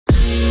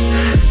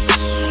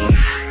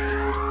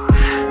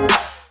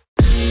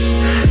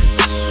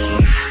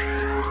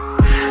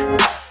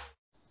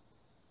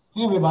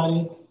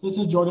everybody. This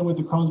is Jordan with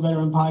the Crohn's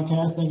Veteran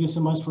Podcast. Thank you so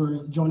much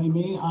for joining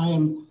me.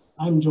 I'm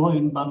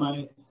joined by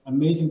my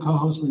amazing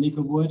co-hosts Renika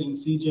Wood and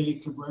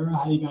CJ Cabrera.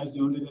 How you guys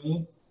doing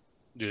today?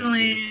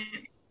 Excellent.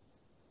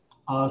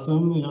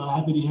 Awesome.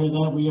 Happy to hear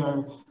that. We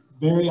are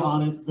very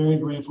honored, very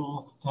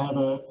grateful to have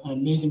an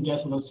amazing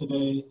guest with us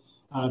today.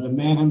 The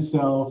man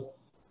himself,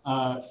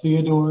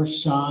 Theodore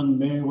Sean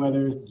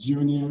Merriweather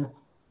Jr.,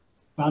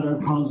 founder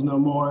of Crohn's No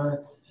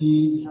More.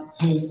 His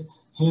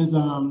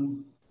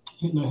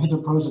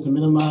approach is to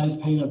minimize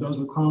pain of those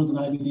with Crohn's and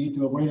IBD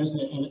through awareness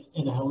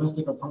and a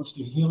holistic approach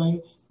to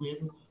healing. We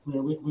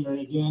are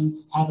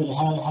again happy to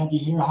have you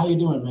here. How you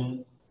doing,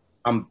 man?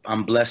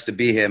 I'm blessed to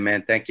be here,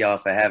 man. Thank y'all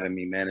for having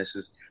me, man.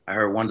 I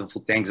heard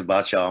wonderful things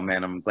about y'all,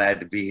 man. I'm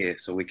glad to be here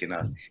so we can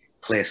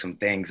clear some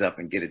things up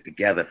and get it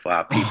together for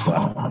our people.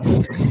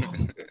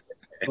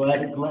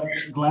 glad to hear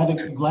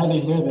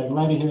that.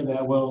 Glad to hear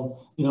that.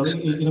 Well,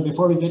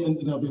 before we get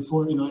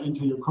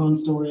into your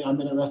Crohn's story,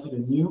 I'm interested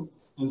in you.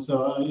 And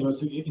so, can you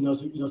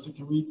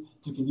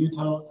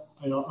tell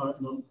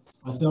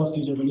myself,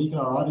 CJ, Renika,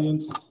 our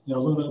audience, a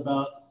little bit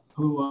about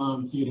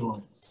who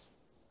Theodore is?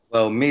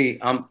 Well,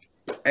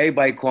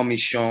 everybody call me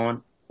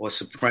Sean or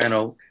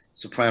Soprano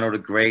the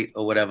Great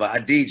or whatever. I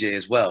DJ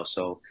as well,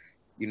 so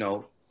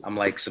I'm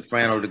like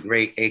Soprano the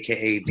Great,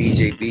 aka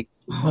DJ B,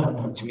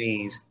 which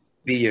means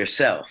be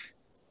yourself.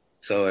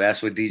 So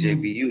that's what DJ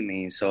BU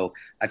means. So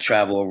I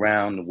travel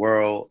around the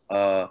world.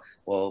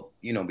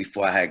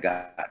 Before I had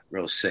got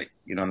real sick,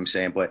 you know what I'm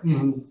saying? But,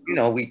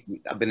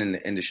 I've been in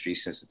the industry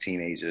since a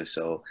teenager.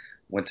 So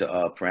went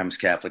to Paramus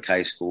Catholic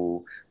High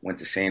School, went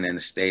to St.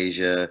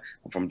 Anastasia.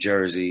 I'm from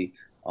Jersey.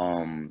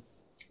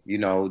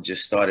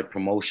 Just started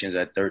promotions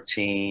at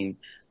 13.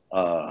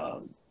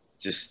 I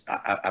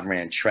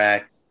ran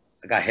track.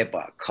 I got hit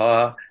by a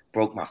car,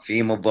 broke my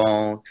femur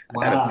bone.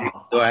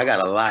 Wow. I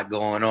got a lot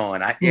going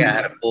on. I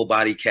had a full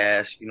body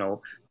cast,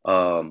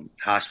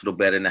 hospital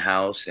bed in the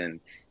house. And,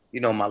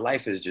 my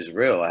life is just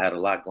real. I had a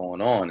lot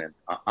going on, and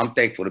I'm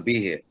thankful to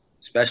be here,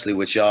 especially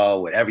with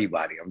y'all, with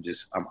everybody. I'm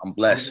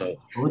blessed. So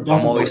I'm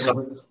always,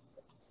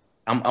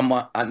 I'm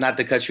not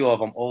to cut you off.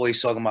 I'm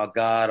always talking about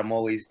God. I'm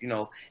always,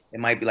 it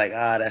might be like,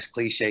 that's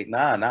cliche.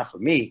 Nah, not for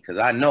me. Cause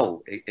I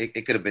know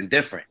it could have been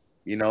different,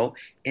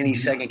 any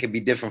second could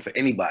be different for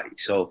anybody.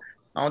 So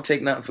I don't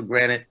take nothing for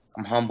granted.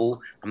 I'm humble.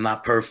 I'm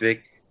not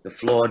perfect. The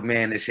flawed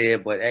man is here,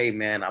 but hey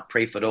man, I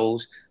pray for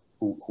those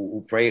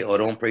who pray or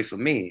don't pray for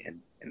me.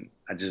 And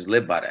I just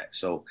live by that.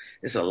 So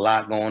it's a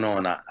lot going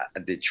on. I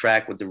did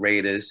track with the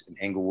Raiders in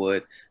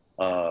Inglewood,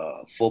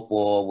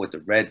 football with the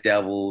Red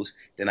Devils.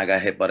 Then I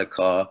got hit by the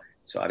car.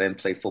 So I didn't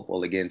play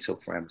football again until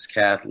Paramus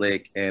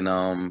Catholic. And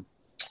then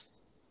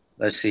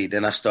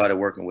I started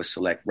working with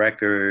Select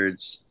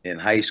Records in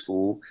high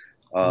school,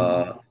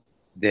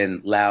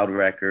 then Loud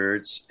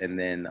Records, and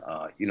then,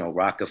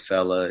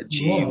 Rockefeller,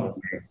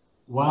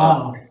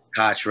 Wow.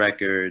 Koch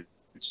Records.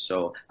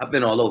 So I've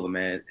been all over,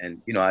 man.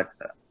 And,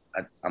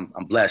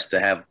 I'm blessed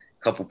to have a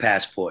couple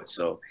passports.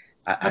 So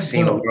I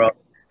seen the world.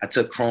 I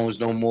took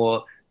Crohn's No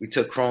More. We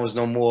took Crohn's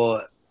No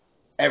More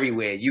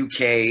everywhere,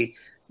 UK,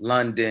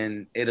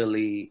 London,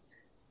 Italy.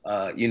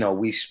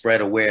 We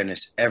spread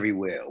awareness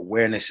everywhere.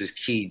 Awareness is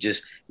key.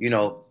 Just,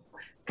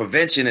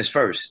 prevention is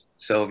first.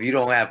 So if you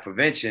don't have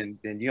prevention,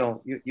 then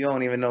you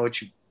don't even know what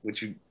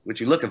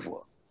you're looking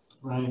for.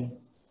 Right. When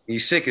you're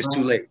sick, it's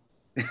too late.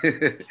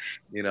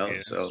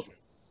 Yes. So.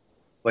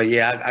 But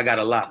yeah, I got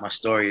a lot. My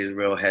story is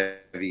real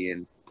heavy,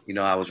 and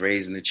I was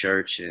raised in the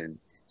church, and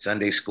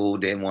Sunday school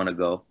didn't want to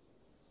go.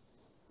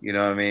 You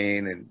know what I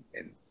mean?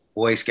 And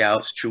Boy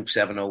Scouts, Troop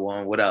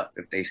 701, what up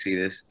if they see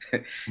this?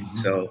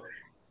 So,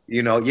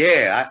 I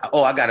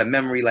got a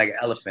memory like an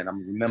elephant. I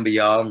remember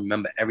y'all,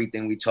 remember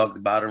everything we talked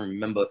about, and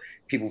remember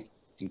people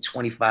from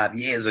 25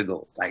 years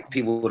ago. Like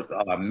people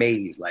are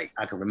amazed. Like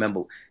I can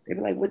remember. They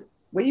be like, "What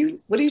are you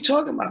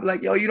talking about?" I be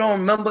like, "Yo, you don't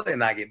remember?"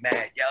 And I get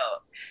mad, yo.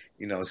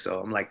 So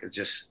I'm like,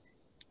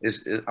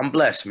 I'm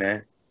blessed,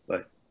 man.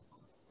 But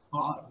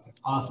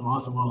awesome.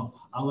 Well,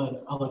 I'll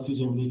let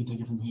CJ and Renika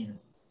take it from here.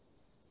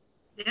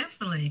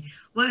 Definitely.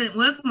 Well,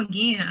 welcome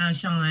again,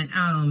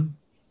 Sean.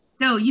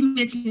 So you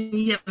mentioned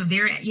you had a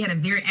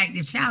very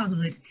active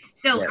childhood.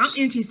 So yes. I'm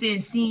interested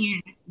in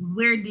seeing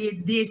where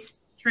did this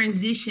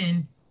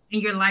transition in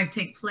your life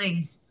take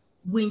place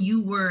when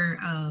you were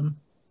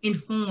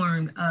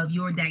informed of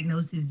your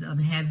diagnosis of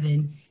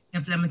having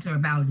inflammatory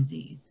bowel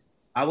disease.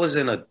 I was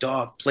in a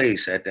dark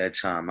place at that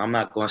time. I'm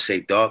not going to say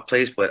dark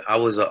place, but I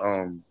was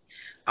a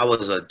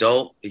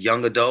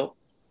young adult,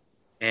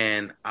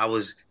 and I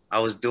was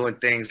doing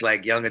things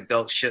like young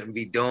adults shouldn't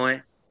be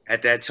doing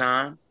at that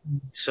time.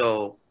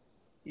 So,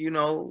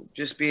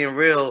 just being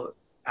real,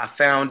 I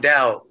found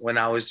out when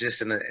I was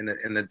just in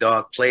the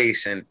dark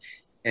place, and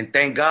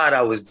thank God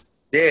I was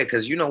there,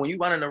 because when you're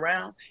running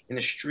around in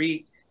the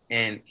street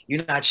and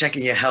you're not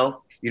checking your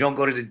health, you don't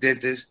go to the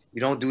dentist,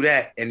 you don't do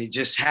that, and it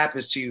just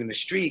happens to you in the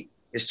street.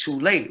 It's too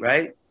late,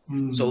 right?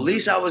 Mm-hmm. So at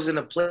least I was in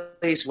a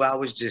place where I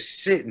was just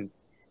sitting,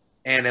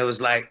 and it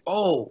was like,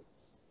 oh,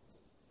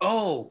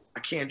 I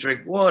can't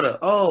drink water.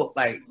 Oh,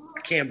 like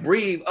I can't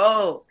breathe.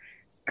 Oh,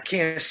 I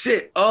can't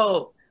sit.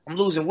 Oh, I'm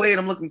losing weight.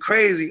 I'm looking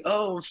crazy.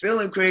 Oh, I'm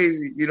feeling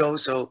crazy. You know,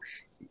 so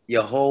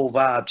your whole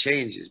vibe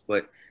changes.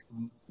 But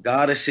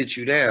God will sit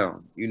you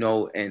down, you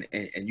know, and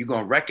you're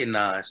gonna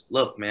recognize,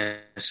 look, man,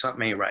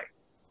 something ain't right.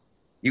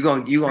 You're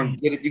gonna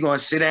get it, you're gonna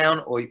sit down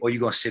or you're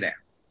gonna sit down.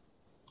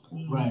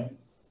 Right.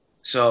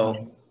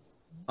 So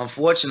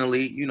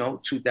unfortunately, you know,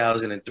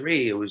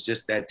 2003, it was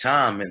just that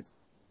time. And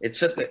it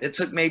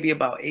took maybe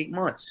about 8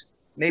 months,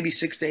 maybe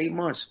 6 to 8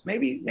 months,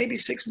 maybe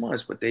 6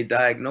 months, but they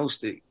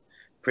diagnosed it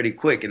pretty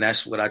quick. And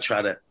that's what I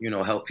try to, you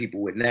know, help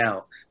people with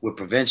now with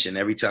prevention.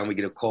 Every time we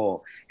get a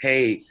call,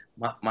 hey,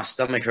 my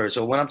stomach hurts.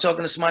 Or when I'm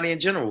talking to somebody in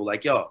general,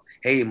 like, yo,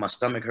 hey, my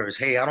stomach hurts.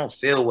 Hey, I don't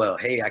feel well.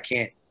 Hey, I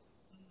can't.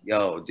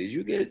 Yo,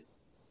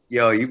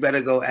 you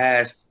better go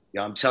ask.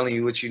 Yo, I'm telling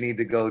you what you need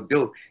to go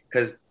do.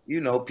 Because, you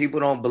know, people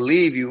don't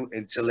believe you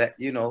until that,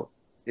 you know,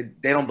 they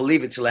don't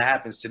believe it till it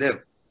happens to them.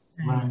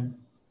 Right.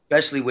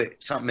 Especially with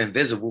something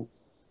invisible.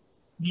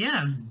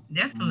 Yeah,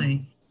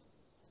 definitely.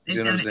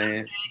 You know what I'm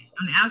saying?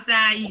 On the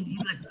outside, you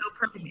look so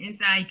perfect.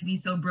 Inside, you can be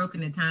so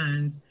broken at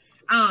times.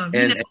 And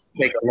it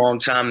take a long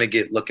time to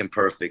get looking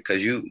perfect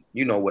because you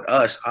know, with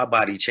us, our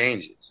body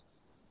changes.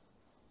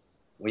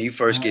 When you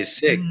first get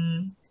sick,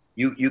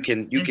 you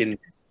can,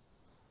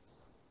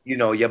 you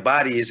know, your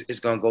body is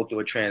going to go through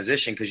a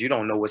transition because you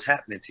don't know what's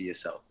happening to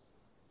yourself.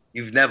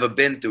 You've never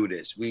been through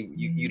this.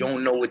 You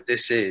don't know what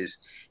this is.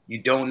 You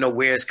don't know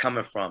where it's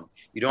coming from.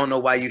 You don't know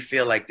why you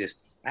feel like this.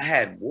 I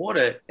had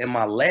water in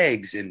my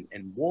legs and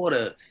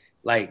water,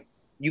 like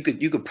you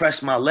could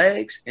press my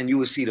legs and you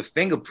would see the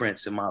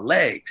fingerprints in my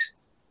legs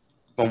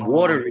from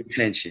water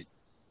retention.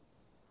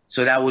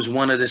 So that was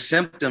one of the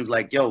symptoms,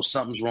 like, yo,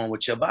 something's wrong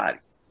with your body.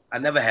 I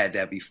never had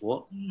that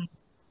before.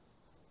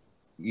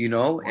 You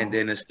know, and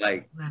then it's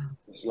like,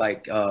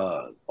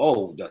 the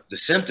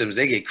symptoms,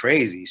 they get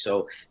crazy.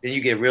 So then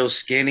you get real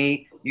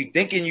skinny. You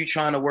thinking you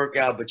trying to work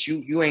out, but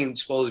you ain't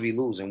supposed to be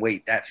losing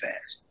weight that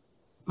fast.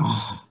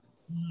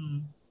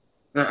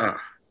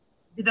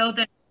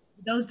 Did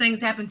those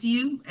things happen to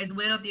you as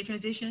well, the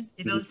transition?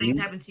 Did those things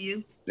happen to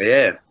you?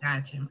 Yeah.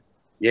 Gotcha.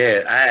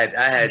 Yeah,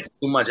 I had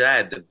too much. I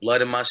had the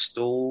blood in my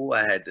stool.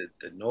 I had the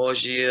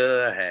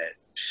nausea.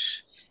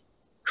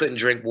 Couldn't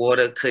drink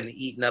water, couldn't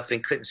eat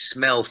nothing, couldn't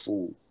smell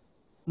food.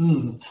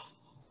 Did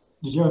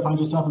you ever find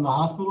yourself in the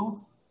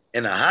hospital?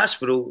 In the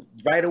hospital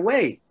right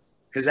away.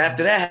 Because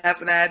after that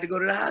happened, I had to go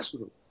to the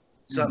hospital.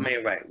 Something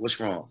ain't right. What's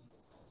wrong?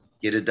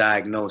 Get a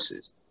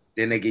diagnosis.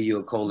 Then they give you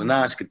a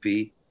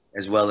colonoscopy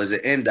as well as an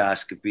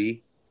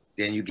endoscopy.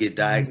 Then you get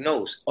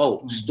diagnosed.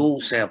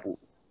 Stool sample.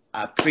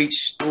 I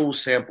preach stool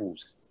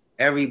samples.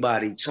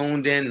 Everybody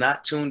tuned in,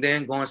 not tuned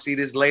in, going to see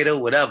this later,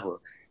 whatever.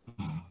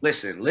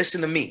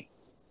 Listen to me.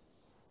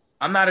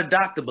 I'm not a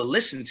doctor, but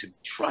listen to me.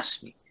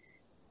 Trust me.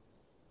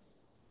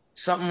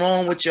 Something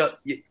wrong with your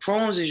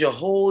Crohn's is your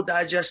whole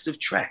digestive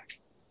tract.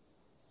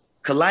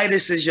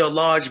 Colitis is your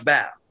large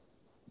bowel.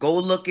 Go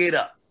look it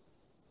up.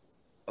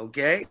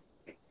 Okay?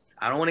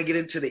 I don't want to get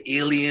into the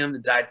ileum, the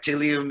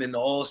diatylium, and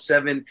all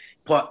 7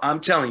 part. I'm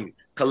telling you,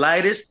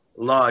 colitis,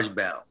 large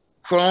bowel.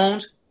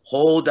 Crohn's,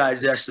 whole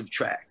digestive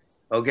tract.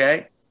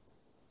 Okay?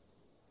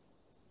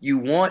 You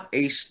want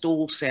a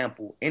stool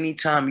sample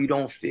anytime you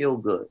don't feel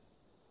good.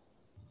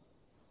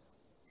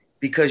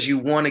 Because you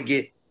want to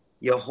get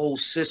your whole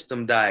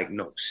system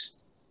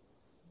diagnosed.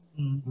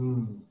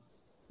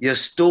 Your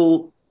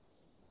stool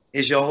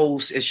is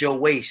it's your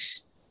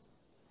waste.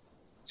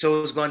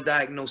 So it's going to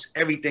diagnose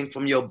everything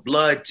from your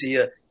blood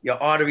to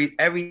your arteries,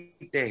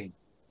 everything.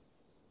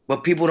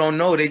 But people don't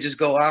know. They just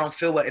go, I don't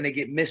feel well, and they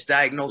get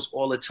misdiagnosed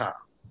all the time.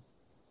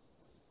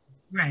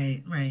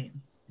 Right.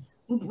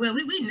 Well,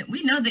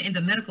 we know that in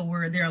the medical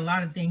world, there are a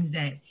lot of things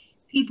that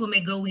people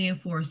may go in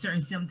for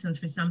certain symptoms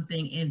for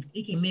something and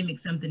it can mimic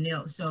something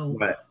else. So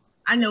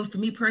I know for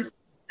me personally,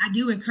 I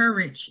do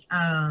encourage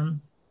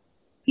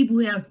people who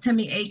have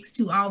tummy aches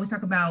to always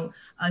talk about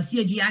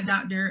see a GI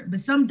doctor, but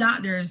some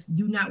doctors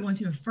do not want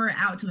to refer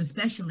out to a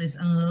specialist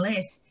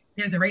unless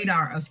there's a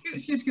radar of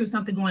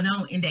something going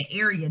on in that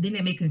area. Then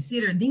they may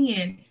consider,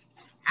 then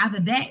after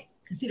that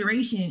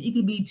consideration, it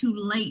could be too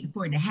late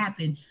for it to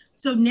happen.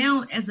 So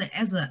now as a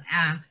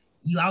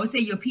you always say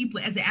your people,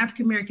 as an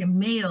African-American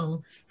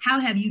male, how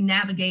have you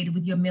navigated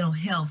with your mental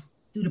health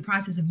through the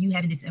process of you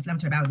having this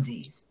inflammatory bowel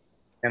disease?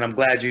 And I'm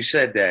glad you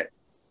said that.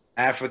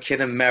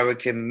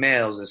 African-American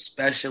males,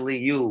 especially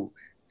you,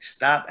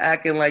 stop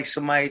acting like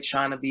somebody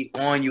trying to be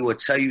on you or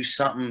tell you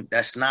something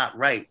that's not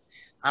right.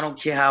 I don't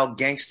care how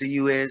gangster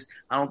you is.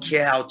 I don't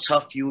care how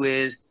tough you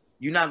is.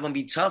 You're not going to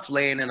be tough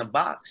laying in a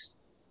box.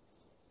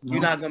 No.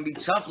 You're not going to be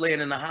tough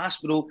laying in the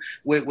hospital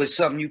with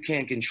something you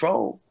can't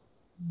control.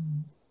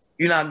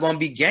 You're not going to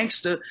be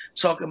gangster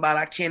talking about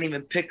I can't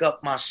even pick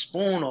up my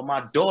spoon or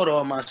my daughter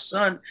or my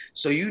son.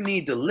 So you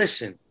need to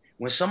listen.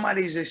 When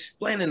somebody's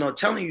explaining or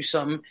telling you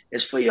something,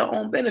 it's for your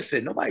own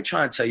benefit. Nobody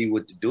trying to tell you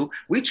what to do.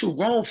 We too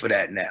grown for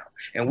that now.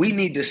 And we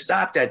need to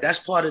stop that. That's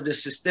part of the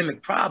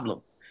systemic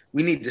problem.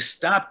 We need to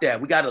stop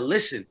that. We got to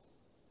listen.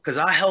 because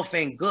our health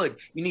ain't good.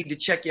 You need to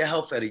check your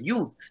health at a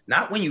youth,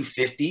 not when you're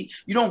 50.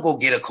 You don't go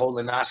get a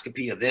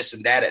colonoscopy or this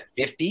and that at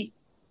 50.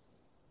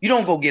 You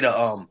don't go get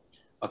a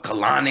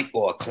colonic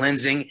or a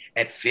cleansing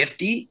at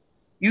 50.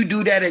 You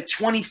do that at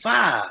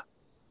 25,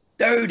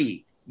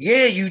 30.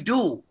 Yeah, you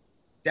do.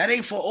 That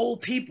ain't for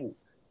old people.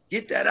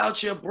 Get that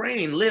out your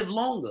brain. Live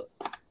longer.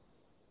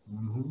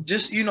 Mm-hmm.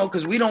 Just,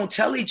 because we don't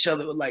tell each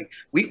other, like,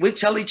 we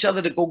tell each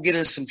other to go get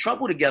in some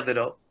trouble together,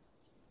 though.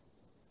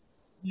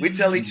 We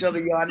tell each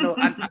other, yo, I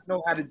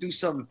know how to do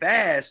something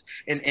fast,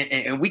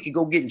 and we can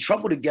go get in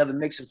trouble together and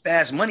make some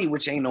fast money,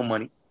 which ain't no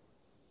money.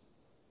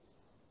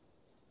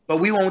 But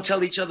we won't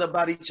tell each other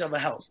about each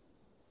other's health.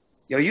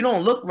 Yo, you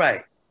don't look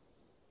right.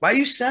 Why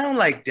you sound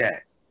like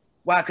that?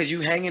 Why? Because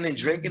you hanging and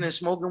drinking and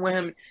smoking with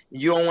him,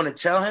 and you don't want to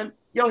tell him?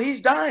 Yo, he's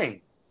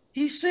dying.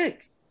 He's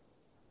sick.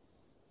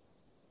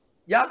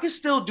 Y'all can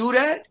still do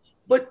that,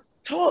 but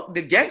talk.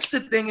 The gangster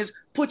thing is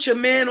put your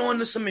man on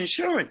to some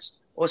insurance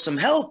or some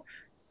health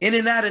in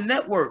and out of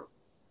network.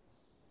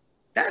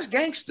 That's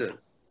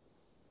gangster.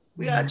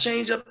 We gotta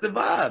change up the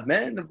vibe,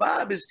 man. The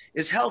vibe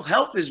is health.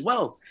 Health is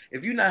wealth.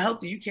 If you're not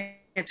healthy, you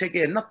can't take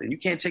care of nothing. You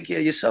can't take care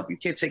of yourself. You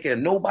can't take care of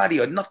nobody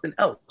or nothing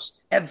else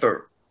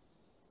ever.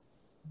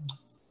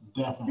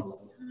 Definitely.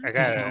 I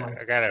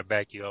gotta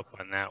back you up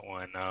on that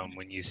one.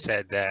 When you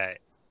said that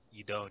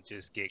you don't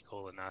just get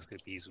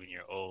colonoscopies when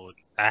you're old,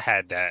 I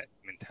had that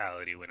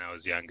mentality when I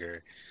was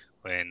younger.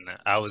 When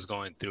I was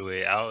going through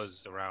it, I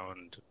was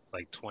around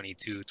like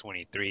 22,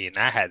 23, and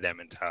I had that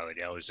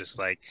mentality. I was just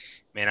like,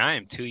 man, I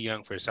am too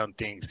young for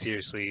something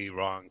seriously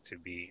wrong to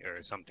be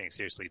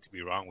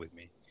wrong with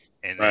me.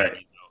 And then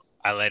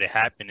I let it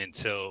happen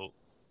until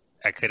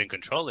I couldn't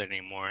control it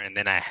anymore, and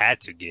then I had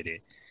to get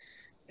it.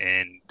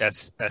 And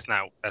that's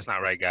not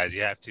right, guys.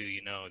 You have to,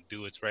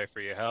 do what's right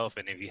for your health.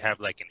 And if you have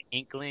like an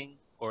inkling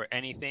or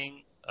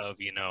anything of,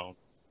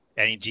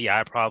 any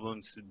GI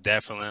problems,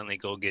 definitely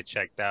go get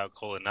checked out.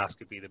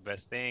 Colonoscopy, the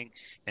best thing,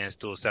 and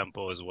stool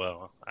sample as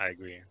well. I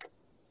agree.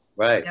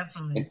 Right.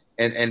 Definitely.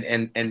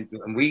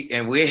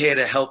 And we're here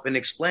to help and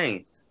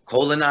explain.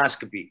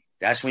 Colonoscopy,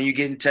 that's when you're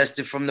getting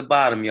tested from the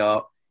bottom,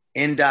 y'all.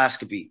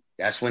 Endoscopy,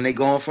 that's when they're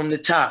going from the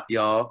top,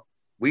 y'all.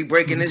 We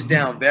breaking this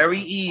down very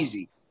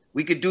easy.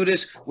 We could do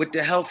this with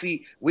the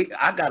healthy.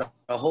 I got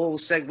a whole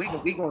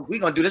segment. We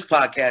gonna do this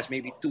podcast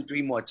maybe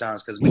 2-3 more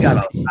times because we got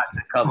a lot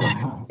to cover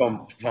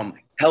from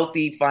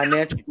healthy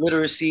financial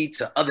literacy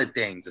to other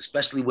things,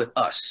 especially with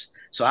us.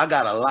 So I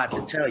got a lot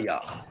to tell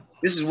y'all.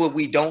 This is what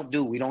we don't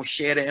do. We don't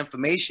share the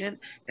information,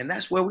 and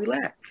that's where we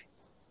lack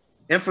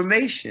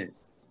information.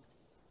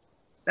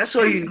 That's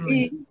all you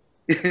need.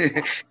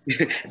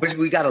 But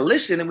we gotta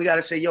listen and we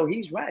gotta say, yo,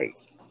 he's right.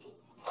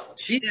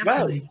 She's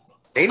right.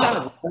 They're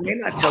not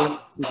telling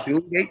me to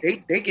do.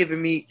 They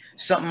giving me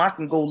something I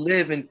can go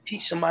live and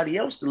teach somebody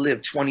else to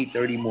live 20,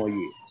 30 more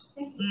years.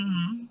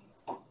 Mm-hmm.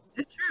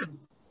 That's true.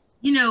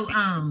 PJ.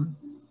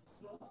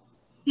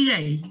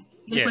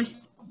 Yeah.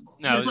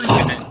 No,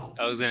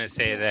 I was gonna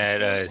say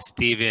that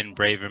Stephen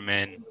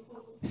Braverman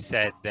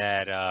said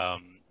that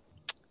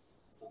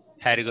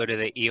had to go to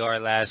the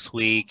ER last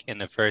week, and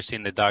the first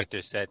thing the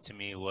doctor said to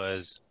me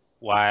was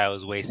why I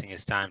was wasting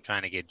his time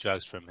trying to get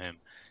drugs from him.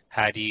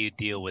 How do you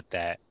deal with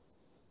that?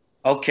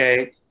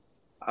 Okay,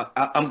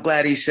 I'm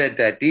glad he said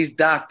that. These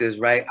doctors,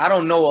 right? I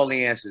don't know all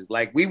the answers.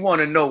 Like, we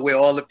want to know where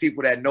all the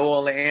people that know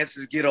all the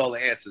answers get all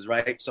the answers,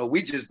 right? So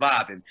we just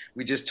vibing.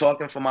 We just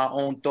talking from our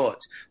own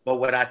thoughts. But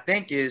what I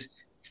think is,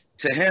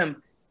 to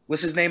him,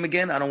 what's his name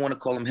again? I don't want to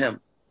call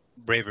him.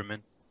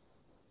 Braverman.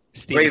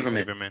 Stephen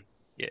Braverman.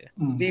 Yeah.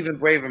 Stephen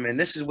Braverman.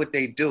 This is what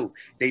they do.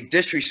 They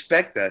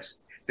disrespect us.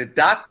 The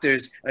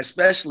doctors,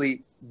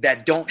 especially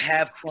that don't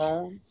have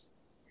Crohn's,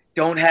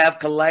 don't have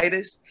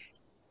colitis,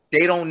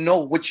 they don't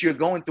know what you're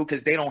going through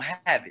because they don't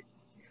have it.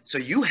 So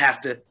you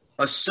have to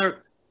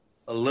assert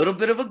a little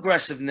bit of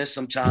aggressiveness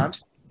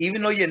sometimes,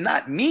 even though you're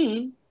not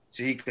mean.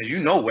 See, because you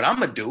know what I'm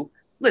going to do.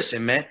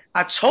 Listen, man,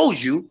 I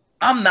told you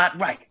I'm not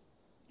right.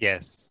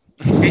 Yes.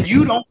 And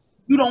you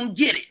don't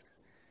get it.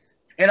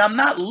 And I'm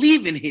not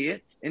leaving here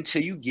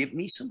until you give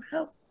me some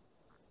help.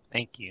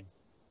 Thank you.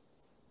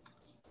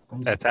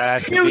 That's how it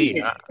has to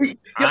be.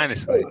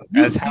 Honestly,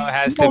 that's how it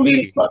has to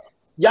be.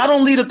 Y'all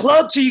don't leave the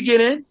club till you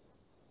get in.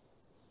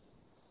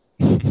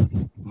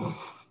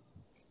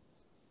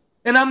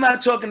 And I'm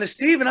not talking to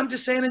Steven, I'm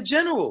just saying in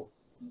general.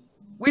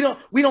 We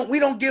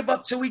don't give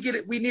up till we get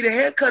it. We need a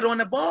haircut on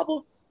the barber.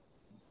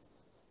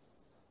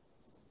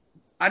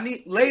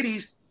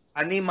 Ladies,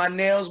 I need my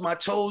nails, my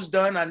toes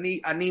done. I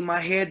need my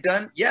hair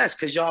done. Yes,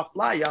 because y'all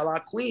fly, y'all are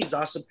queens,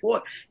 y'all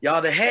support,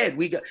 y'all the head.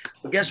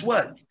 But guess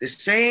what? The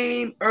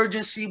same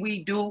urgency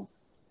we do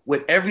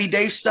with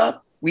everyday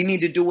stuff, we need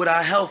to do with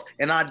our health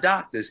and our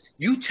doctors.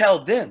 You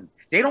tell them.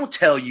 They don't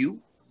tell you.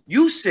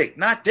 You sick,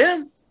 not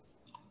them.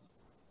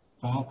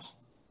 Facts.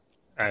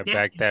 I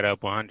back that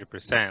up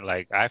 100%.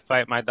 Like, I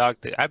fight my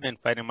doctor. I've been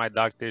fighting my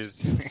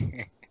doctors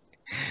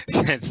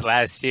since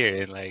last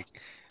year. And like,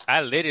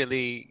 I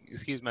literally,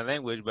 excuse my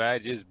language, but I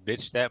just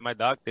bitched at my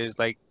doctors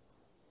like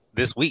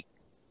this week.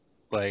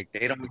 Like,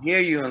 they don't hear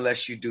you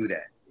unless you do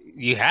that.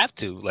 You have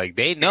to. Like,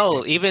 they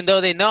know, even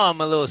though they know I'm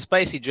a little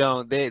spicy,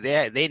 Joan,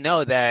 they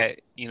know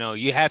that, you know,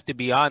 you have to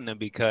be on them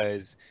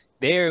because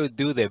they'll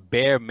do the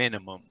bare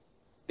minimum.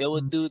 They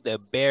will do the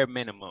bare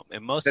minimum.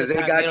 And most of the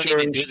time, they don't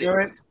even do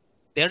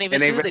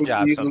the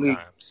job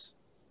sometimes.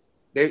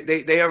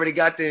 They already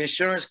got the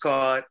insurance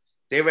card.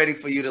 They're ready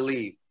for you to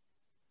leave.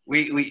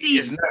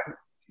 It's not,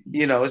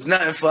 you know, it's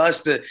nothing for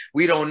us to,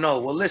 we don't know.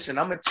 Well, listen,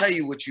 I'm going to tell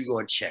you what you're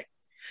going to check.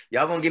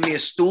 Y'all going to give me a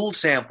stool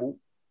sample,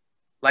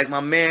 like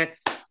my man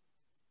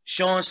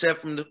Sean said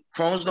from the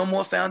Crohn's No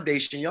More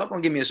Foundation. Y'all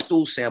going to give me a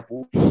stool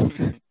sample.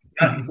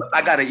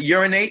 I got to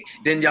urinate.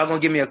 Then y'all going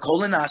to give me a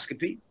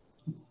colonoscopy.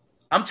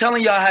 I'm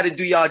telling y'all how to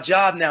do y'all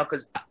job now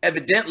because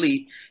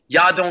evidently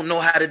y'all don't know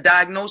how to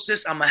diagnose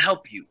this. I'm going to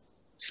help you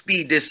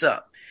speed this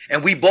up.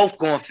 And we both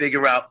going to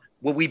figure out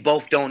what we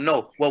both don't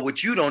know. Well,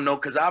 what you don't know,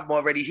 because I'm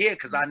already here,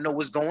 because I know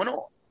what's going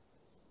on.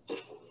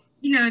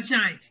 You know,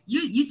 Sean,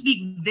 you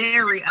speak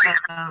very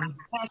passionate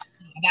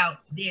about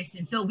this.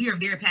 And so we are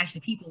very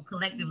passionate people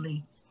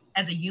collectively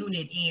as a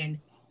unit. And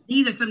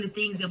these are some of the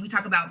things that we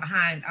talk about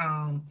behind,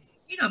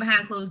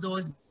 behind closed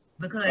doors,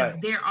 because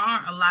there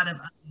are a lot of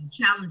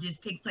challenges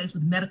take place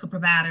with medical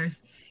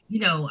providers. You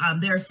know,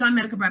 there are some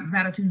medical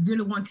providers who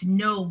really want to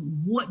know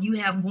what you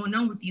have going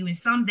on with you, and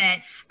some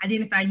that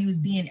identify you as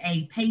being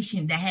a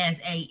patient that has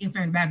a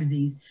inflammatory bowel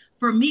disease.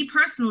 For me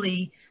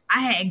personally,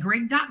 I had a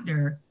great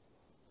doctor.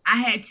 I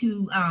had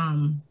to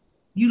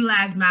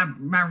utilize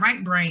my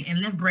right brain and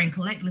left brain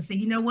collectively. Say,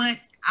 you know what?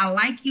 I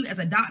like you as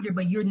a doctor,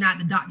 but you're not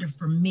the doctor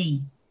for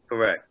me.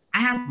 Correct. I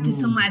have to be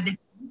somebody that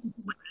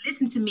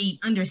listen to me,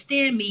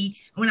 understand me.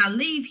 When I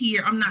leave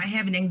here, I'm not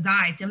having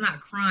anxiety. I'm not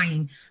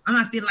crying. I'm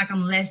not feeling like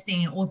I'm less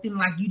than or feeling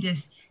like you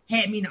just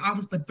had me in the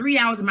office for 3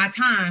 hours of my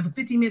time, for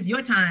 15 minutes of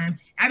your time.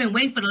 I've been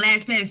waiting for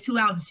the past 2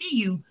 hours to see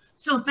you.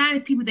 So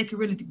finding people that can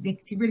really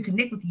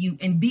connect with you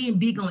and being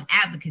big on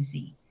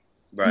advocacy.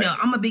 Right. You know,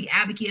 I'm a big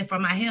advocate for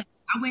my health.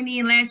 I went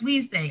in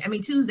Tuesday.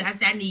 I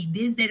said, I need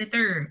this, that, and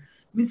third.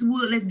 Miss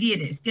Wood, let's get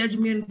it.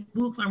 Schedule me in the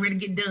books. I'm ready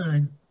to get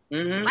done.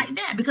 Mm-hmm. Like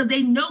that, because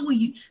they know when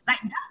you, like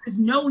doctors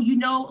know when you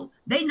know,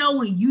 they know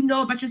when you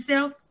know about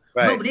yourself,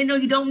 right? But they know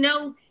you don't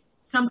know.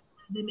 Sometimes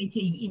they may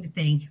tell you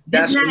anything.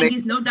 That's not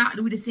against no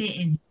doctor. We just say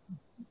and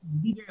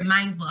be very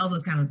mindful of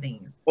those kind of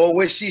things. Or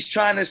what she's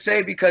trying to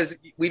say, because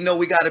we know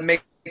we got to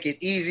make it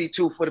easy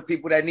too for the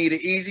people that need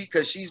it easy,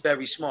 because she's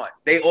very smart.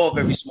 They all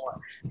very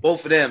smart,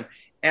 both of them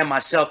and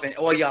myself and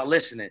all y'all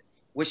listening.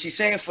 What she's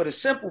saying for the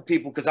simple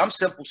people, because I'm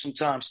simple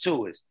sometimes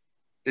too, is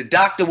the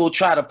doctor will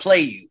try to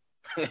play you.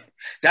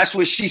 That's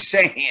what she's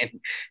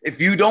saying.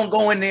 If you don't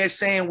go in there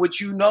saying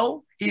what you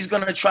know, he's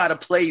going to try to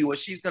play you, or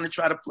she's going to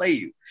try to play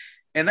you.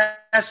 And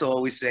that's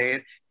all we're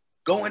saying.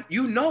 Going,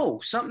 you know,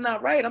 something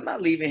not right. I'm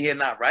not leaving here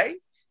not right.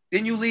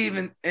 Then you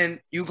leave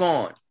and you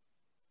gone.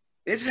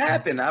 It's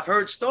happened. I've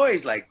heard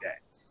stories like that.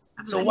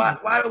 So why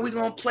are we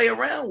going to play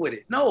around with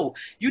it? No,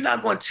 you're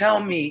not going to tell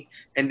me.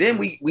 And then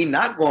we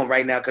not going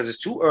right now because it's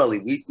too early.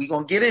 We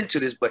going to get into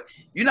this, but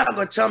you're not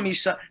going to tell me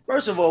something.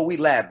 First of all, we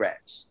lab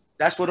rats.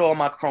 That's what all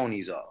my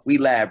cronies are. We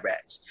lab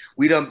rats.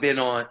 We done been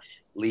on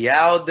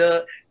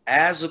Lialda,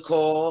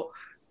 Azicol,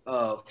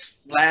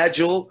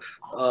 Flagyl,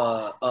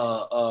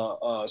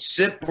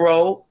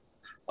 Cipro,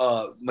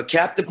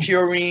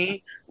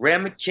 Mercaptopurine,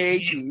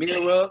 Remicade,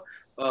 Humira,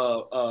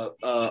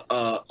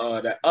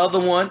 the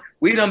other one.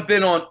 We done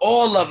been on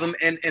all of them,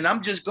 and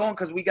I'm just going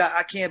because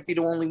I can't be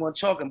the only one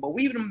talking, but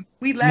we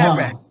lab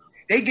rats.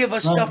 They give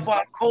us stuff for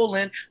our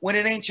colon when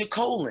it ain't your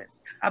colon.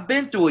 I've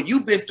been through it.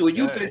 You've been through it.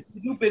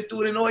 You've been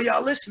through it, and all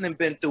y'all listening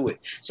been through it.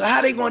 So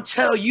how they gonna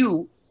tell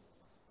you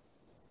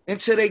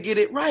until they get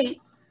it right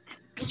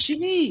what you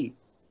need?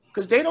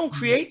 Because they don't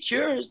create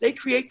cures; they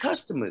create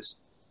customers.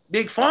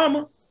 Big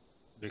Pharma.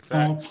 Big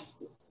facts.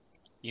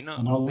 You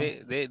know,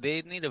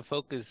 they need to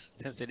focus,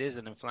 since it is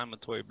an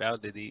inflammatory bowel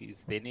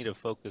disease. They need to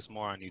focus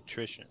more on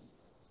nutrition.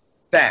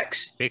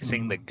 Facts.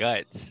 Fixing the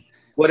guts.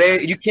 Well,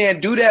 you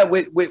can't do that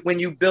with when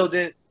you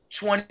building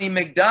 20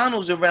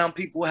 McDonald's around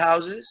people's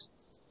houses.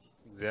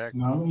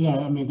 Exactly. No, yeah,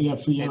 I mean, they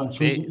have food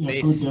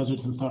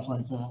deserts and stuff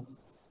like that.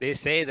 They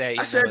say that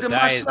the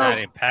diet is not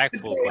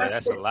impactful, but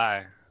that's a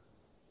lie.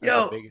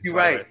 That's you're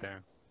right.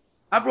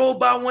 I rolled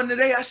by one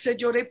today. I said,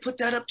 they put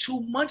that up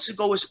 2 months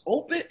ago. It's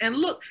open. And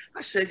look,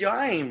 I said,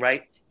 I ain't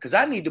right, because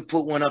I need to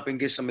put one up and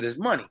get some of this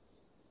money.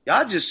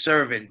 Y'all just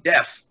serving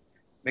death.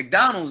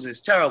 McDonald's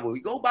is terrible.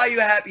 You go buy you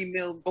a Happy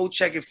Meal, go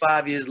check it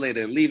 5 years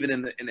later and leave it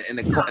in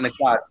the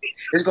closet.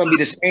 It's going to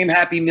be the same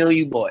Happy Meal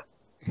you bought.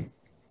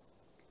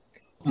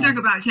 Talk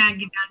about trying to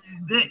get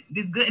down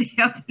this good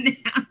health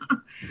now.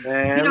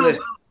 Man,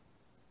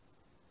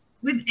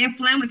 with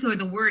inflammatory,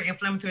 the word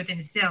inflammatory within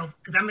itself,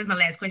 because I'm my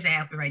last question I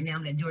have for right now.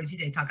 I'm letting George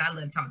TJ talk. I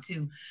love to talk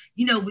too.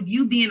 You know, with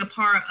you being a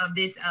part of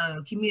this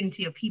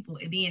community of people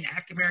and being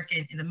African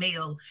American and a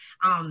male,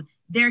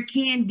 there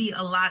can be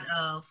a lot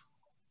of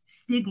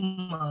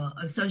stigma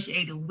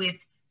associated with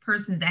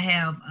persons that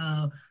have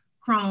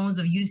Crohn's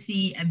or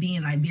UC and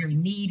being like very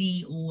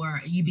needy,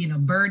 or you being a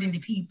burden to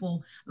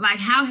people. Like,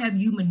 how have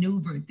you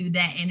maneuvered through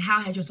that, and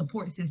how has your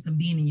support system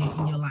been in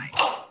your life?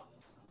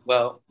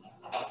 Well,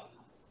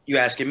 You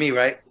asking me,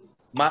 right?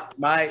 My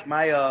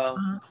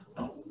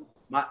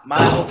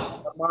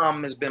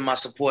mom has been my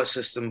support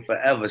system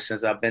forever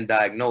since I've been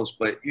diagnosed.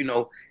 But you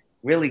know,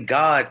 really,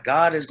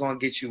 God is gonna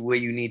get you where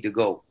you need to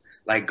go.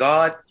 Like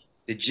God,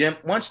 the gym.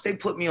 Once they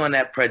put me on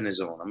that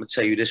prednisone, I'm gonna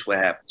tell you this: what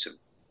happened to me.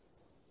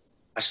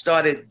 I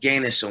started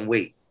gaining some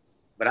weight,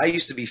 but I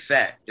used to be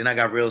fat. Then I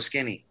got real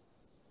skinny.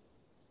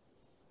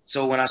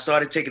 So when I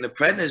started taking the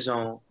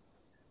prednisone,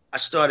 I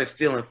started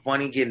feeling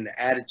funny, getting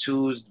the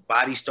attitudes,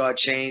 body started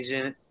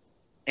changing,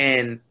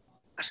 and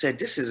I said,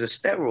 "This is a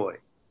steroid."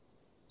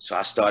 So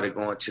I started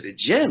going to the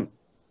gym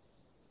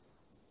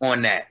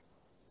on that.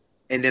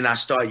 And then I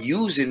started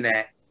using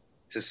that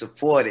to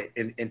support it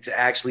and to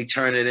actually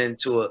turn it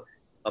into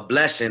a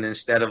blessing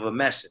instead of a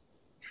mess.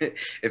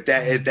 if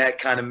that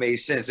kind of made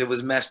sense. It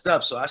was messed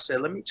up. So I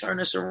said, let me turn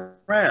this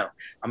around.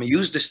 I'm going to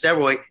use the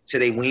steroid till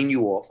they wean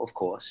you off, of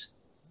course.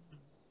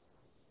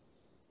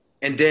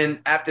 And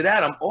then after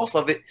that, I'm off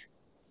of it,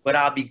 but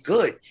I'll be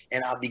good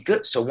and I'll be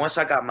good. So once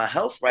I got my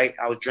health right,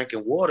 I was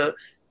drinking water.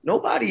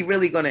 Nobody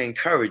really going to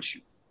encourage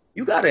you.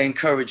 You got to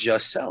encourage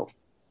yourself.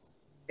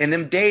 And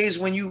them days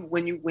when you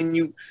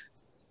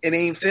it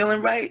ain't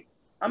feeling right,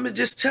 I'm going to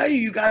just tell you,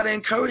 you got to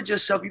encourage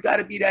yourself. You got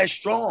to be that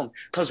strong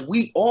because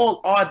we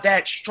all are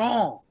that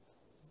strong.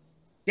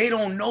 They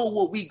don't know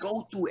what we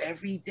go through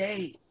every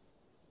day.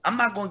 I'm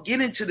not going to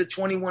get into the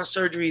 21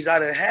 surgeries I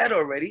done had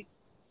already.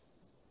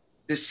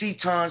 The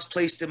setons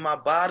placed in my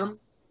bottom,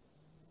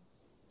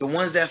 the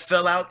ones that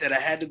fell out that I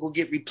had to go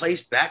get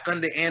replaced back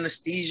under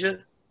anesthesia.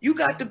 You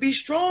got to be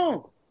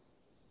strong.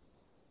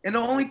 And the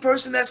only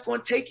person that's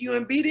going to take you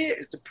and be there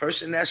is the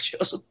person that's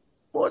your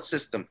support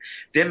system,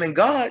 them and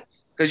God.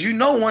 Because you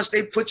know once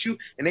they put you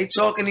and they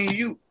talking to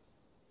you,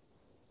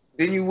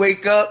 then you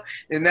wake up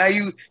and now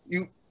you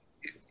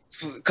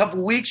for a couple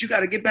of weeks, you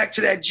got to get back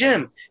to that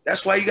gym.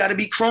 That's why you got to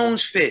be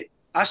Crohn's fit.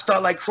 I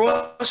start like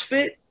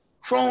CrossFit,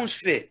 Crohn's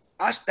fit.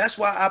 That's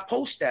why I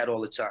post that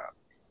all the time.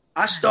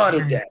 I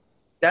started that.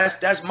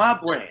 That's my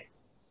brand.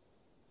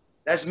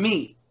 That's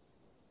me.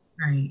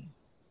 Right.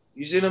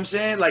 You see what I'm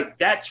saying? Like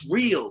that's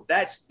real.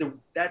 That's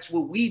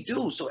what we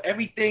do. So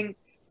everything,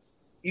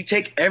 you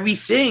take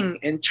everything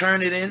and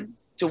turn it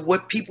into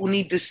what people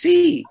need to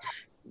see.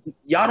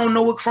 Y'all don't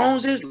know what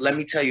Crohn's is? Let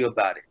me tell you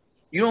about it.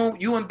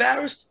 You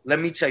embarrassed? Let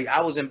me tell you,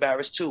 I was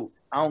embarrassed too.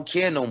 I don't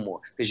care no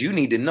more because you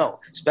need to know,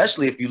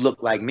 especially if you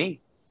look like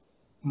me.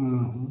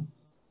 Mm-hmm.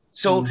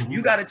 So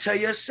you got to tell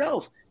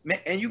yourself, man,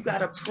 and you got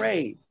to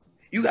pray.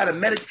 You got to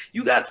meditate.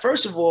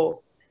 First of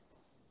all,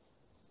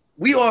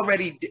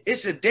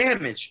 it's a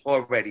damage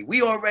already.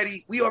 We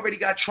already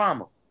got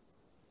trauma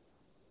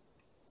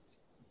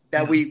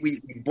that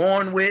we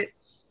born with,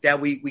 that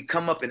we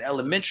come up in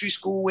elementary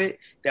school with,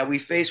 that we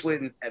face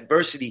with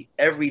adversity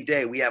every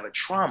day. We have a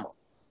trauma.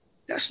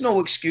 That's no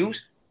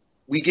excuse.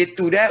 We get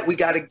through that. We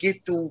got to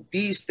get through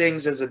these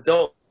things as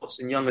adults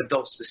and young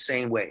adults the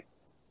same way.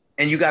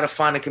 And you got to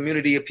find a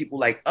community of people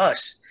like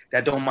us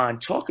that don't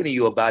mind talking to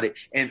you about it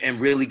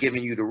and really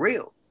giving you the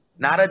real.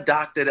 Not a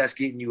doctor that's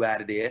getting you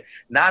out of there,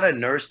 not a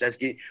nurse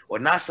or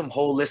not some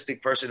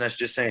holistic person that's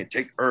just saying,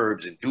 take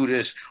herbs and do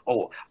this.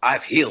 Oh,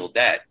 I've healed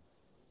that.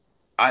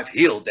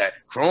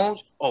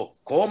 Crohn's, oh,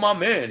 call my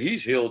man.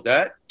 He's healed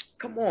that.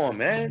 Come on,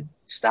 man.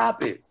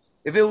 Stop it.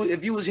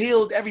 If you was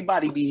healed,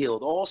 everybody be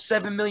healed. All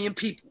 7 million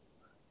people.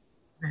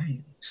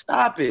 Right.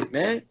 Stop it,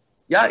 man.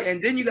 Yeah,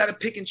 and then you got to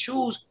pick and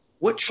choose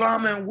what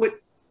trauma and what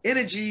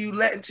energy you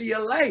let into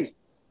your life.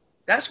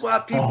 That's why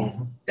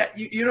people that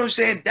you know what I'm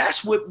saying?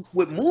 That's what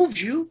moves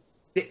you.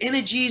 The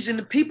energies and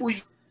the people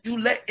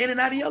you let in and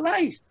out of your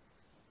life.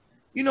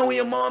 You know when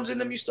your moms and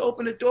them used to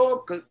open the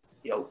door, cause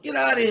get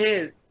out of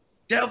here,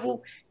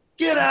 devil.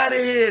 Get out of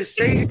here,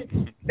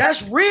 Satan.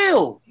 That's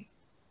real.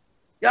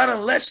 Y'all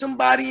done let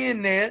somebody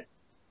in there.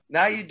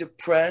 Now you're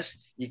depressed.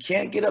 You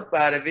can't get up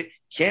out of it.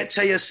 Can't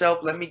tell yourself,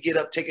 let me get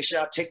up, take a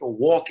shower, take a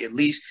walk at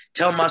least.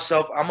 Tell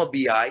myself I'm going to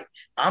be all right.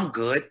 I'm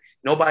good.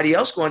 Nobody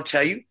else going to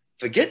tell you.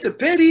 Forget the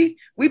pity.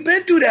 We've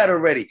been through that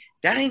already.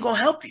 That ain't going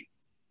to help you.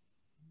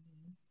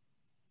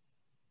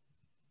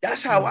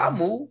 That's how I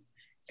move.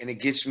 And it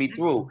gets me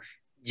through.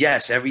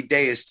 Yes, every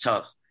day is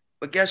tough.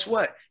 But guess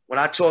what? When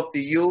I talk to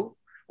you,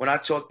 when I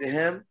talk to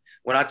him,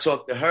 when I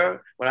talk to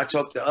her, when I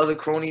talk to other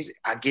cronies,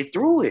 I get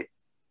through it.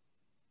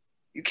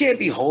 You can't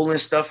be holding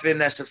stuff in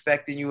that's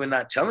affecting you and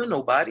not telling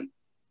nobody,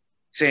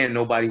 saying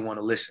nobody want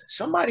to listen.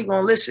 Somebody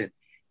going to listen.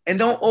 And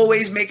don't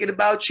always make it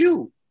about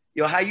you.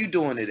 How you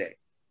doing today?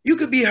 You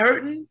could be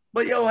hurting,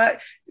 but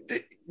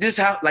this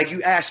how, like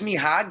you asked me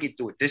how I get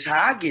through it. This how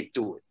I get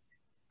through it.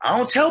 I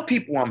don't tell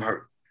people I'm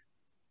hurt.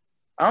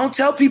 I don't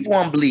tell people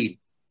I'm bleeding.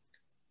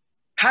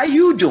 How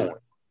you doing?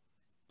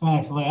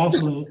 Thanks. Like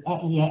actually,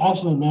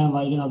 man.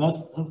 Like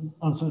that's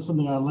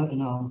something I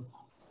learned.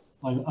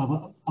 Like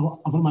one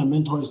of my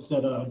mentors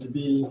said to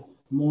be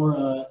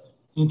more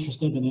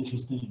interested than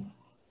interesting.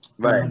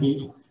 Right.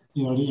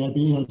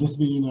 Just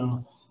be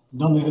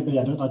don't make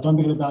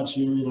it about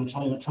you.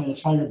 Try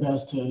your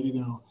best to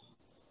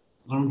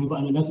learn people.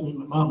 I mean that's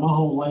my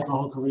whole life, my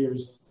whole career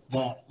is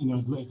that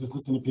is just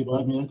listening to people.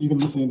 I mean even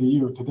listening to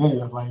you today,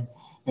 like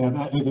And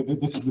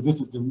this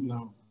has been, you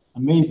know,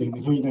 amazing to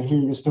hear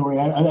your story.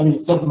 I didn't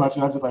say much,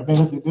 and I'm just like,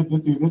 man,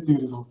 this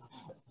dude is.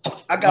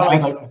 I got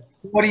like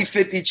 40,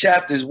 50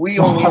 chapters. We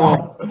only on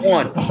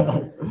one.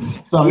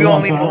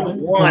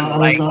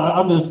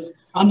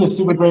 I'm just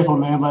super grateful,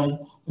 man. Like,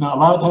 you know, a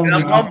lot of times.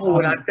 I'm humble,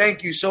 and I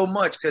thank you so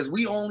much because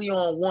we only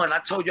on one. I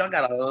told you I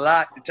got a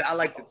lot. I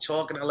like to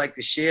talk and I like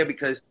to share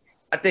because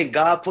I think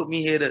God put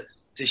me here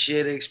to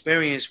share the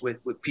experience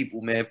with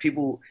people, man.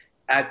 People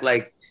act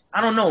like,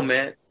 I don't know,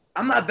 man.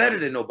 I'm not better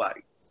than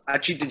nobody. I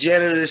treat the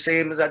janitor the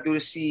same as I do the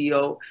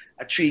CEO.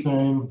 I treat,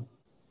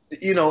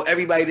 you know,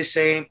 everybody the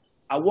same.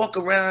 I walk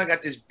around, I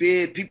got this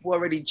beard. People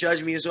already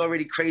judge me as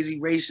already crazy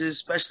racist,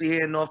 especially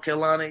here in North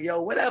Carolina.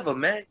 Yo, whatever,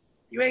 man.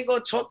 You ain't gonna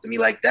talk to me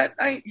like that.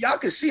 Y'all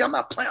can see I'm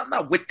not playing. I'm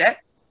not with that.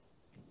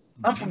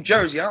 I'm from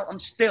Jersey. I'm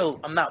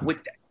not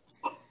with that.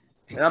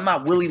 And I'm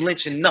not Willie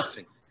lynching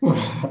nothing.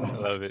 I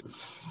love it.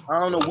 I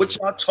don't know what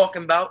y'all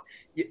talking about.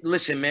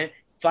 Listen, man,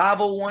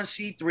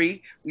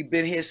 501c3. We've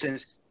been here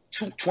since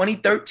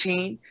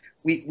 2013.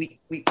 We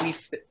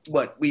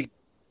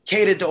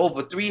catered to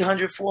over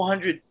 300,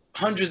 400,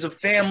 hundreds of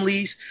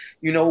families.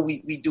 You know, we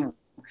do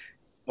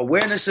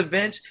awareness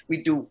events.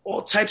 We do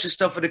all types of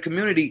stuff for the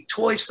community.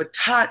 Toys for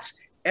Tots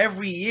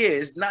every year.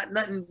 It's not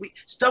nothing.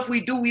 Stuff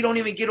we do, we don't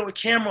even get on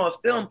camera or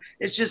film.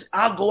 It's just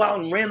I'll go out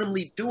and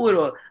randomly do it,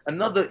 or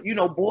another, you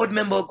know, board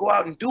member will go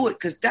out and do it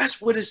because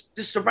that's what is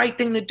just the right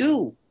thing to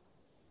do.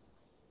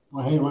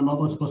 Well, hey,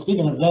 well,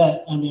 speaking of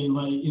that, I mean,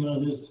 like, you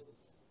know,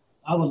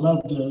 I would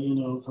love to, you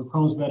know, for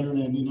Crohn's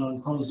Veteran and, you know,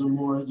 and Crohn's No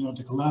More, you know,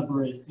 to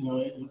collaborate, you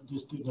know,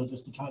 just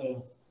to try to,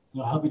 you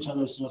know, help each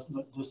other, just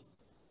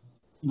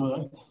you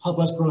know, help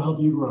us grow, help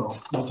you grow.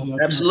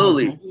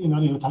 Absolutely. You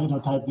know,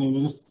 type thing.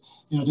 Just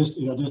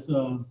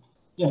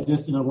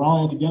we're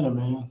all in together,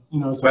 man.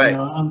 You know, so right.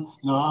 I'm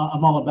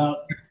all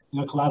about,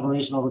 you know,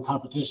 collaboration over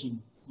competition.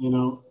 You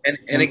know, and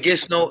it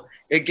gets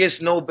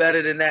no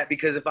better than that,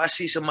 because if I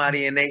see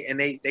somebody and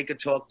they could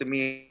talk to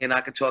me and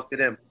I could talk to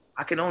them,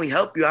 I can only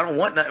help you. I don't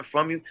want nothing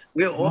from you.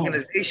 We're an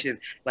organization.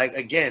 Like,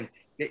 again,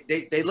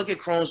 they look at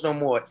Crohn's No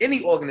More.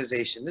 Any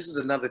organization. This is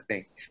another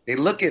thing. They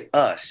look at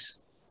us.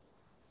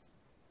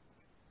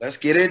 Let's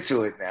get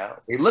into it now.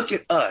 They look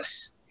at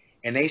us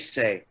and they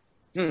say,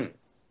 I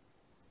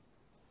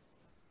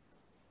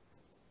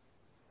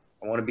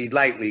want to be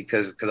lightly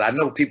because I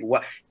know people.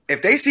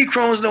 If they see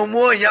Crohn's No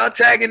More and y'all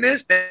tagging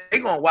this, they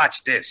gonna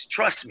watch this.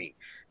 Trust me,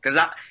 because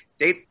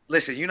they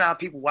listen. You know how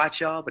people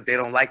watch y'all, but they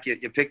don't like your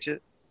picture.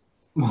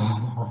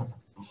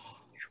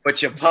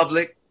 But you're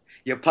public,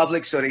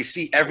 so they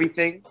see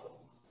everything.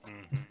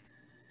 Mm-hmm.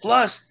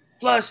 Plus,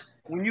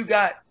 when you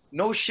got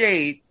no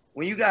shade.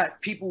 When you got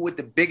people with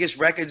the biggest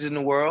records in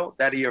the world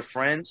that are your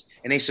friends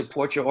and they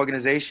support your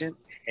organization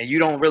and you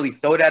don't really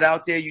throw that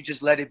out there, you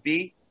just let it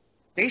be,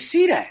 they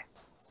see that.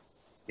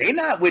 They're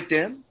not with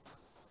them.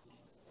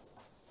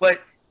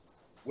 But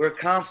we're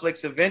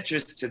conflicts of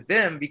interest to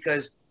them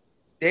because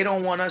they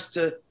don't want us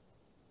to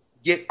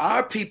get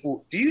our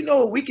people. Do you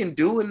know what we can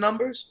do in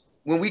numbers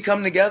when we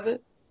come together?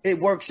 It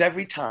works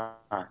every time.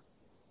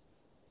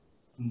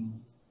 Mm.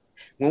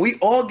 When we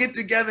all get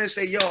together and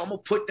say, yo, I'm going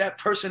to put that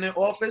person in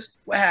office,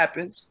 what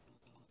happens?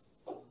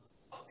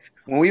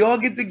 When we all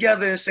get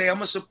together and say, I'm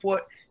going to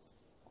support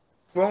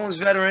Crohn's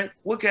Veteran,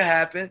 what could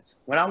happen?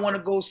 When I want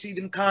to go see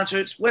them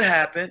concerts, what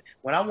happened?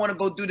 When I want to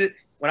go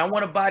when I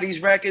want to buy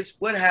these records,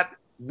 what happened?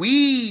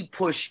 We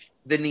push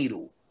the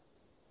needle,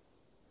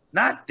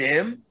 not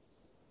them.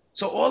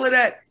 So all of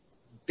that,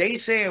 they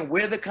saying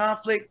we're the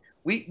conflict.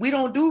 We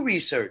don't do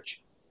research.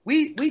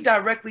 We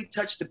directly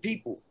touch the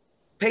people,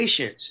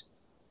 patients.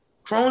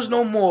 Crohn's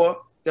No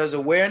More does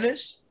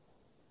awareness,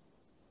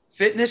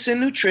 fitness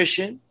and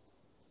nutrition,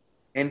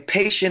 and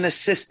patient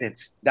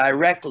assistance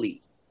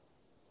directly.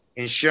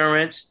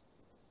 Insurance,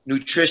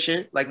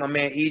 nutrition, like my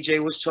man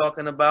EJ was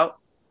talking about.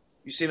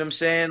 You see what I'm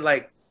saying?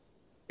 Like,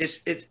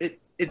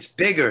 it's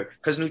bigger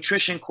because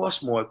nutrition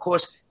costs more. It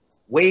costs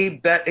way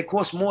better. It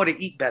costs more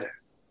to eat better.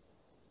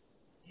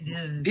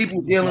 Yeah.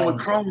 People dealing with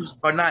Crohn's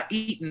are not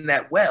eating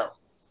that well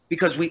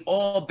because we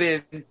all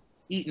been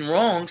eating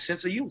wrong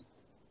since a youth.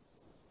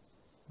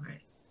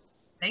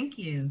 Thank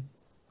you.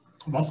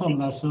 That's something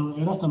I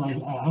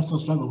still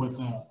struggle with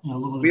that. You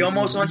know, we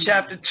almost on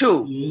chapter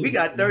 2. Yeah. We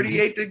got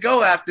 38 to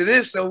go after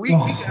this, so we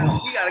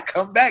got to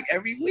come back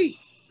every week.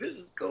 This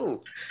is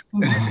cool.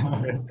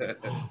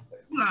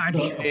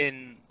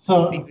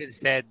 Stephen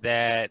said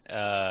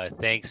that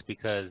thanks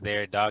because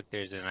they're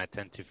doctors and I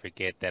tend to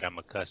forget that I'm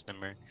a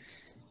customer.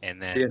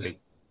 And then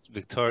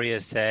Victoria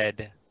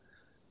said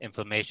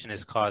inflammation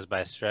is caused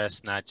by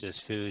stress, not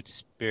just food.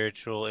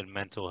 Spiritual and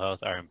mental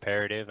health are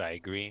imperative. I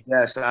agree.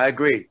 Yes, I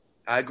agree.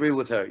 I agree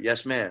with her.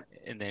 Yes, ma'am.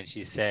 And then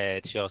she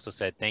also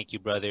said, thank you,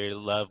 brother.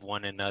 Love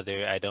one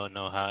another. I don't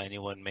know how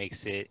anyone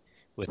makes it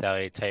without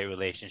a tight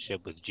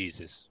relationship with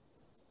Jesus.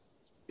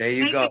 There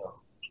you go.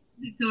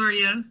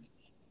 Victoria.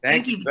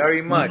 Thank you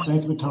very much.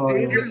 Thanks,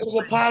 Victoria. It was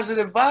a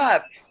positive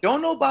vibe.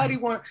 Don't nobody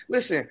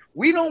listen,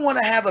 we don't want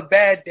to have a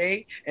bad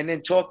day and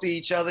then talk to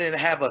each other and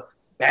have a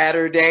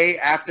badder day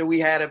after we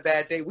had a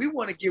bad day. We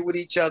want to get with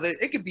each other.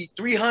 It could be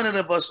 300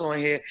 of us on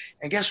here.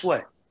 And guess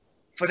what?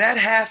 For that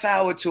half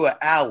hour to an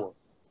hour,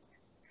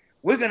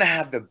 we're going to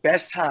have the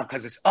best time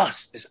because it's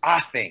us. It's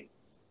our thing.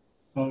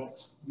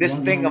 This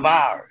thing of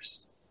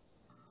ours.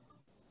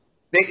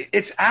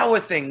 It's our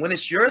thing. When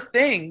it's your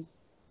thing,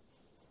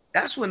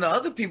 that's when the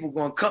other people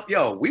going to come.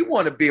 Yo, we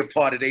want to be a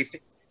part of their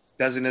thing.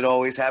 Doesn't it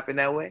always happen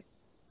that way?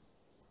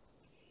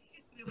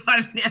 Part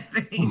of that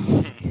thing.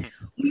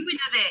 We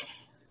know that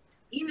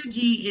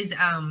energy is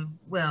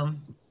well,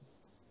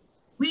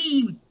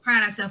 we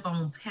pride ourselves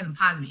on having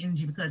positive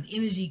energy because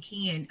energy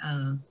can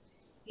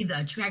either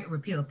attract or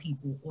repel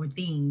people or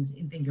things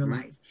in your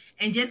life.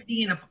 And just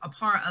being a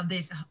part of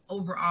this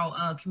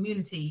overall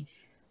community,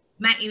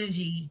 my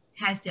energy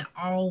has to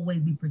always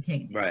be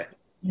protected. Right.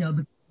 You know,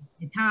 because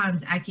at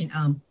times I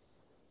can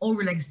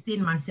overly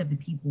extend myself to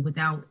people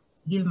without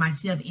giving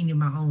myself any of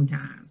my own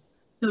time.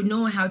 So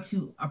knowing how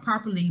to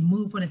properly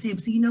move on the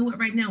table. So you know what,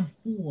 right now I'm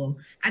full.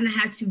 I know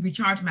how to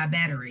recharge my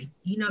battery.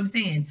 You know what I'm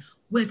saying?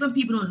 Well, some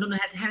people don't know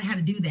how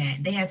to do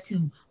that. They have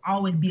to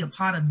always be a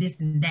part of this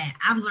and that.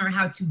 I've learned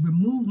how to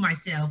remove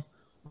myself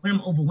when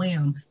I'm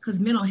overwhelmed because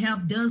mental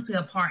health does play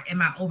a part in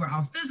my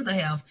overall physical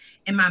health.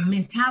 And my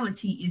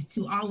mentality is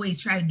to always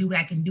try to do what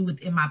I can do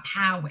within my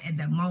power at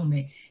that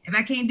moment. If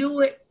I can't do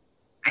it,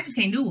 I just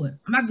can't do it.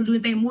 I'm not going to do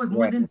anything more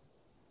than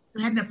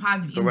so having that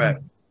positive energy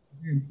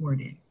is very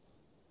important.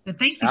 So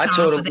thank you,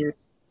 Sean, for that.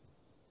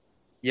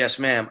 Yes,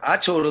 ma'am. I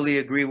totally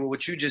agree with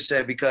what you just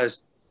said because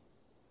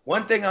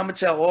one thing I'm going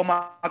to tell all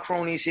my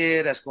cronies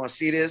here that's going to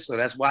see this or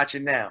that's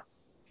watching now,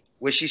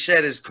 what she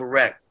said is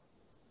correct.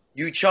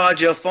 You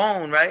charge your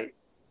phone, right?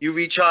 You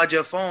recharge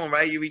your phone,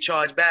 right? You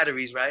recharge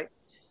batteries, right?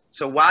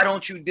 So why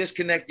don't you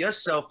disconnect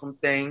yourself from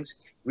things,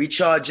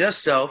 recharge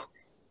yourself,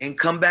 and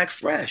come back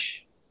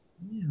fresh?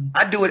 Yeah.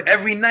 I do it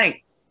every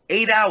night.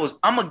 8 hours.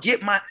 I'm going to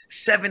get my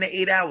 7 to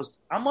 8 hours.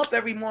 I'm up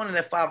every morning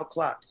at 5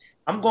 o'clock.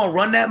 I'm going to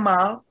run that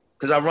mile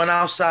because I run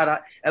outside.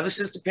 Ever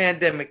since the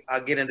pandemic,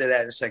 I'll get into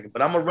that in a second.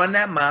 But I'm going to run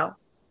that mile.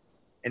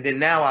 And then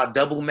now I'll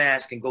double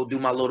mask and go do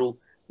my little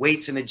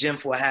weights in the gym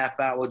for a half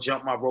hour,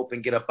 jump my rope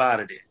and get up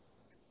out of there.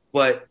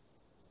 But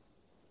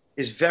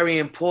it's very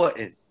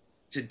important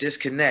to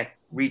disconnect,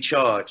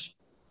 recharge,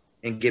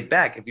 and get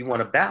back if you want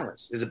to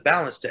balance. There's a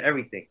balance to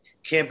everything.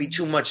 Can't be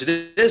too much of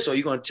this or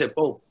you're going to tip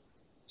over.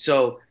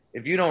 So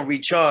if you don't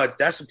recharge,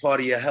 that's a part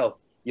of your health.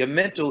 Your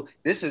mental,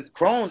 this is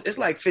Crohn's, it's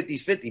like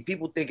 50-50.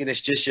 People thinking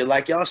it's just your,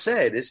 like y'all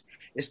said, it's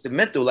the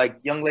mental, like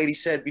young lady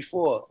said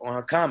before on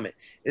her comment.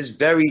 It's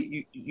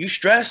very, you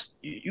stressed,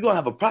 you're going to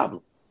have a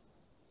problem.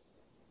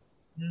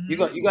 You're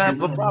going to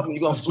have a problem.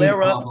 You're going to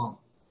flare up.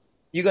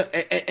 You're going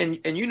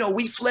and you know,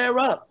 we flare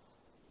up.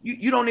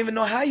 You don't even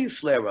know how you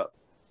flare up.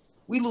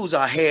 We lose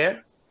our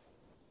hair.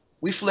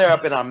 We flare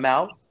up in our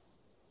mouth.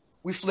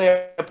 We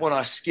flare up on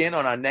our skin,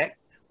 on our neck.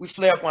 We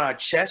flare up on our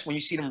chest when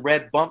you see them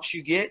red bumps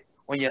you get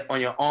on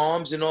your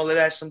arms and all of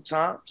that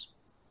sometimes.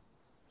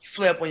 You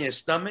flare up on your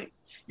stomach.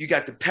 You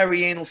got the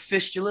perianal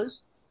fistulas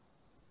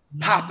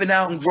popping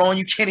out and growing.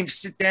 You can't even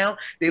sit down.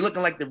 They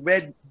looking like the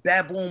red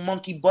baboon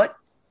monkey butt.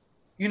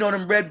 You know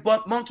them red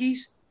butt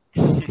monkeys?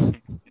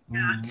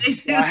 I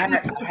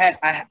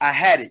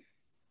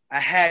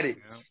had it.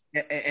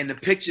 Yeah. And the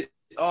picture,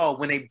 oh,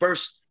 when they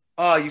burst,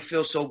 oh, you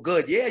feel so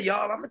good. Yeah,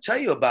 y'all, I'm going to tell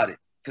you about it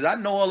because I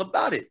know all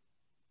about it.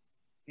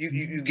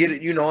 You get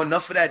it, you know,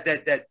 enough of that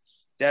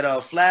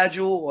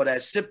Flagyl or that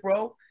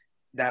Cipro.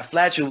 That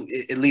Flagyl,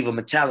 it leave a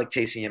metallic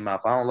taste in your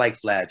mouth. I don't like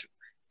Flagyl.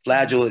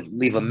 Flagyl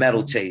leave a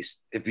metal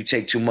taste if you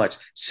take too much.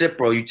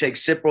 Cipro, you take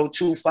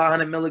Cipro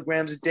 500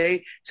 milligrams a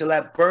day till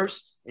that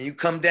bursts and you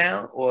come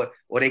down, or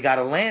they got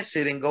to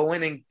Lancet and go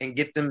in and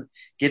get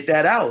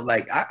that out.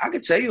 Like I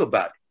could tell you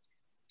about it.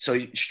 So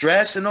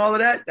stress and all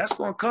of that, that's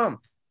going to come.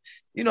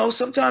 You know,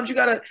 sometimes you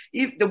got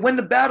to win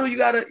the battle. You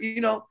got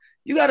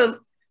to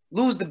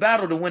lose the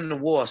battle to win the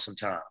war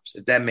sometimes,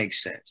 if that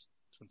makes sense.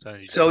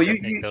 Sometimes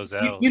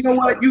you know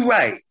what? You're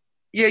right.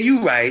 Yeah,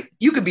 you're right.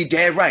 You could be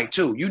dead right,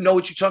 too. You know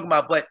what you're talking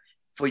about. But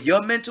for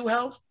your mental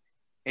health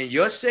and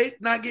your sake,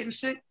 not getting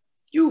sick,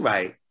 you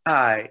right. All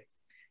right.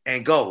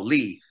 And go,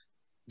 leave.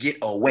 Get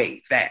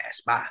away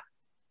fast. Bye.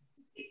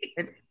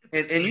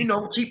 And you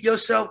know, keep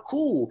yourself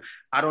cool.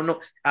 I don't know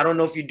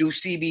if you do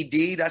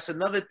CBD. That's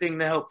another thing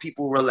to help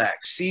people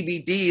relax.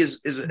 CBD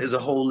is a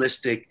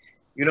holistic,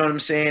 you know what I'm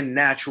saying,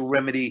 natural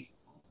remedy.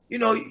 You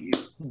know,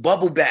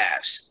 bubble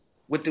baths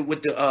with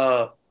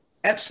the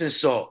Epsom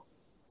salt,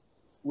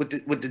 with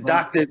the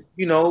doctor,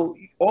 you know,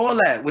 all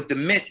that, with the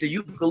mint, the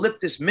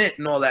eucalyptus mint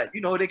and all that.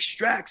 You know, it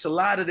extracts a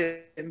lot of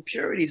the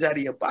impurities out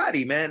of your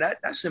body, man.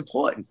 That's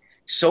important.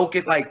 Soak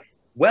it. Like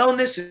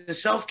wellness and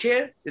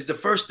self-care is the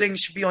first thing that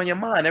should be on your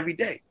mind every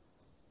day.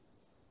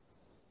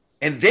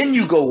 And then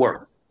you go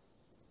work.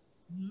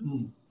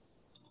 Mm-hmm.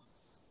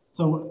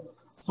 So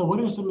what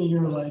are some of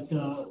your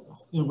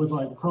with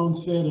like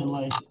Crohn's Fit and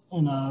like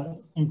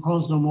and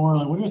Crohn's No More,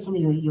 like what are some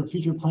of your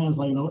future plans?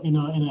 Like, you know, in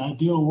an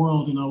ideal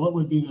world, you know, what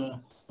would be the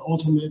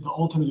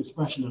ultimate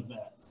expression of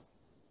that?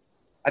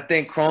 I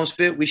think Crohn's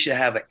Fit, we should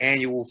have an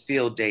annual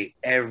field day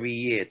every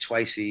year,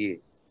 twice a year,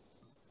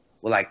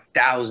 with like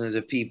thousands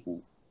of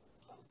people,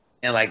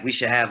 and like we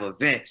should have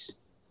events,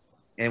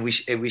 and we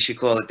should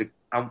call it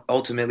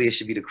ultimately it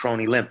should be the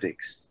Crony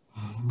Olympics.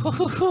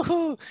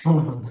 I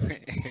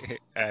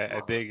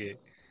dig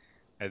it.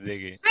 I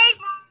dig it.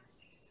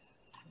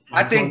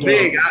 I think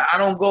big. I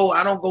don't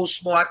go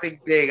small. I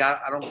think big.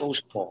 I don't go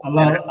small.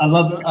 I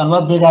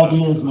love big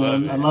ideas,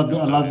 man. I love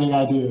big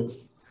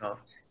ideas.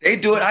 They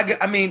do it.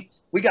 I mean,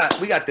 we got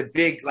the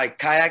big like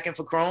kayaking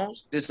for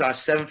Crohn's. This is our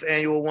 7th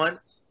annual one.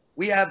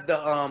 We have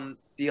the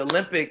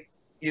Olympic.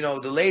 You know,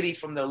 the lady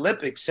from the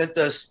Olympics sent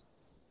us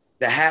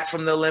the hat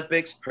from the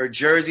Olympics, her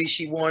jersey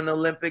she wore in the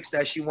Olympics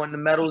that she won the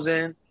medals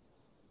in,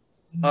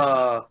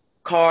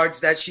 cards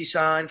that she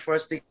signed for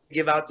us to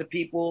give out to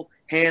people,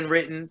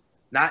 handwritten,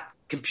 not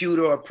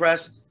computer or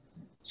press.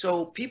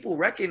 So people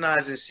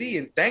recognize and see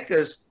and thank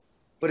us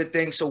for the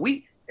thing. So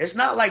it's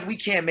not like we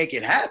can't make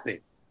it happen.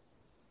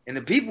 And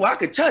the people I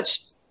could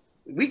touch,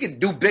 we could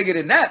do bigger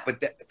than that.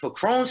 But for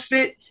Crohn's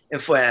Fit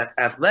and for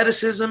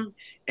athleticism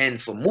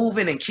and for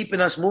moving and keeping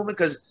us moving,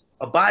 because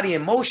a body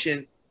in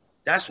motion,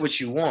 that's what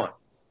you want.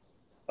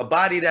 A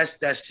body that's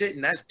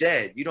sitting, that's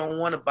dead. You don't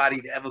want a body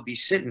to ever be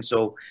sitting.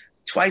 So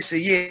twice a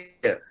year,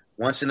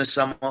 once in the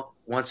summer,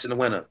 once in the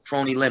winter,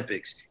 Crony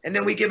Olympics. And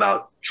then we give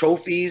out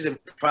trophies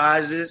and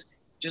prizes.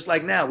 Just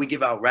like now, we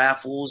give out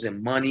raffles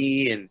and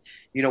money. And,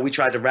 you know, we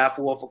tried to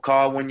raffle off a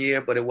car one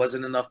year, but it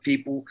wasn't enough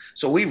people.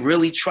 So we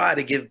really try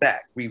to give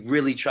back. We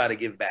really try to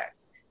give back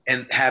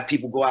and have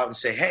people go out and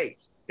say, hey,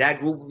 that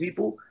group of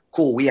people,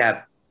 cool. We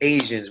have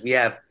Asians. We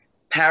have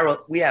para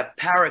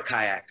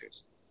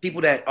kayakers,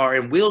 people that are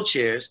in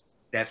wheelchairs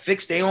that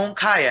fix their own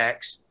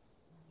kayaks,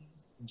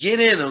 get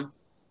in them,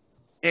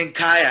 and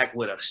kayak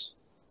with us.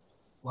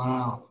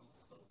 Wow.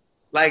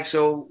 Like,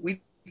 so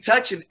we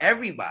touching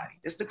everybody.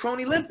 It's the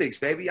Crony Olympics,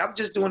 baby. I'm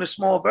just doing a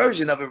small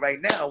version of it right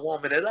now,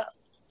 warming it up.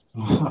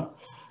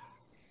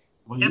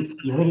 Well, you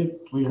heard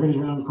it. We heard it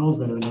here on Crohn's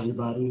Better, and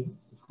everybody.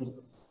 It's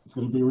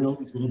gonna be real.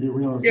 It's gonna be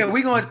real. Yeah,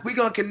 we're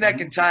gonna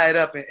connect and tie it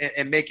up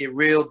and make it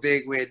real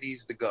big where it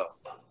needs to go.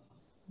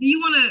 Do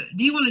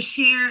you wanna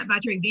share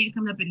about your event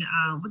coming up in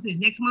what's it,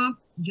 next month,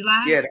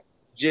 July?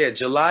 Yeah,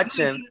 July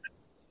 10th.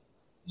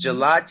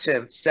 July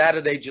 10th,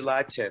 Saturday,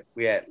 July 10th,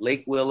 we're at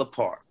Lake Wheeler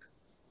Park.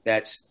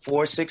 That's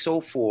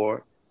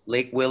 4604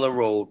 Lake Wheeler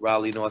Road,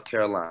 Raleigh, North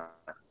Carolina.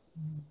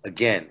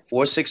 Again,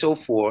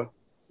 4604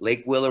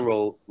 Lake Wheeler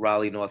Road,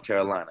 Raleigh, North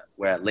Carolina.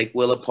 We're at Lake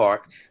Wheeler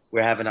Park.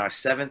 We're having our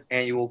 7th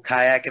annual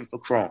Kayaking for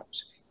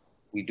Crohn's.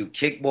 We do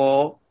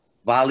kickball,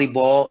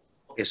 volleyball.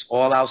 It's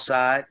all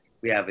outside.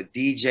 We have a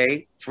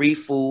DJ, free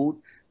food.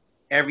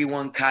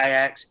 Everyone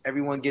kayaks.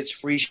 Everyone gets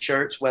free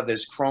shirts, whether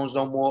it's Crohn's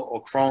No More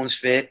or Crohn's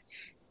Fit.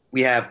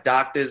 We have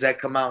doctors that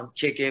come out and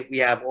kick it. We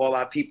have all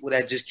our people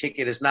that just kick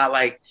it. It's not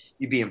like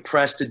you being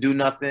pressed to do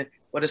nothing,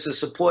 but it's a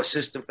support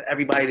system for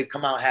everybody to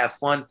come out and have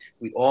fun.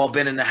 We've all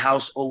been in the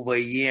house over a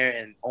year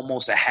and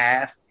almost a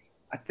half.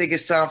 I think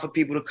it's time for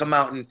people to come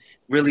out and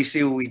really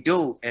see what we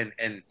do. And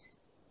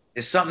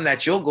it's something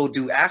that you'll go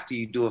do after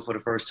you do it for the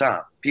first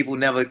time. People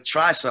never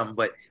try something,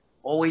 but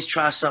always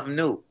try something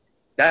new.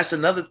 That's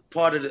another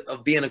part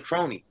of being a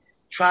crony.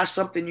 Try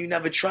something you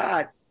never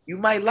tried. You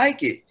might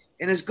like it,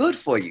 and it's good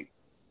for you.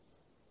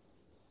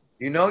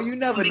 You know, you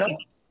never know.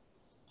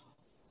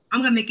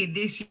 I'm gonna make it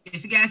this year,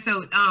 so guys.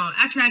 So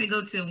I tried to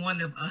go to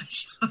one of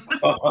Sean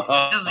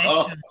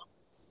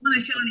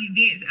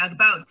events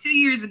about 2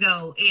 years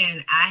ago,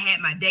 and I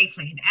had my day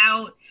planned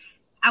out.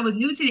 I was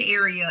new to the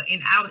area,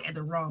 and I was at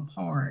the wrong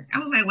part. I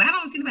was like, "Well, I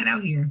don't see anybody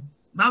out here."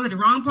 But I was at the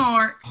wrong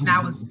part, and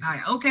I was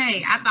like,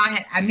 "Okay." I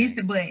thought I missed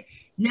it, but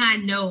now I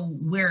know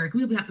where.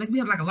 We have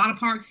like a lot of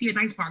parks here,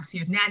 nice parks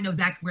here. So now I know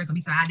exactly where it's gonna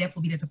be. So I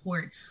definitely be the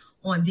support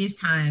on this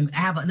time. I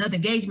have another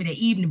engagement at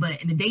evening,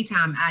 but in the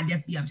daytime, I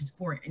definitely have to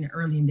support in the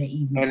early in the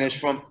evening. And it's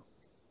from,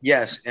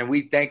 yes, and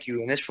we thank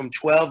you. And it's from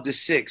 12 to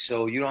 6,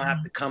 so you don't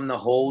have to come the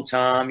whole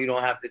time. You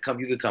don't have to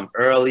come. You can come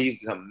early. You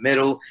can come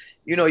middle.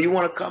 You know, you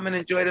want to come and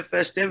enjoy the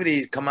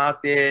festivities. Come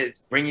out there.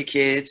 Bring your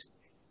kids.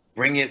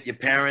 Bring your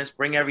parents.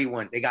 Bring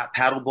everyone. They got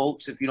paddle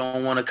boats if you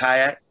don't want to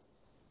kayak.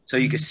 So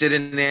you can sit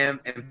in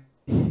them and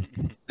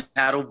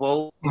paddle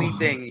boat.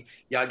 Anything.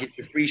 Y'all get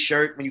your free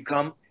shirt when you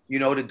come. You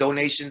know, the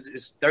donations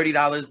is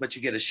 $30, but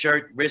you get a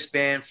shirt,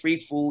 wristband, free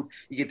food.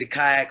 You get to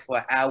kayak for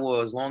an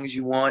hour as long as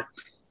you want.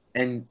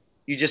 And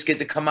you just get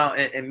to come out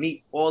and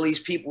meet all these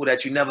people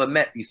that you never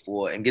met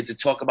before and get to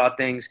talk about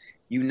things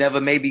you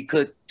never maybe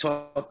could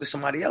talk to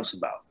somebody else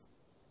about.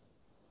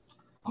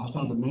 Oh,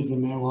 sounds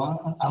amazing, man.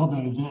 Well, I hope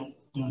that event,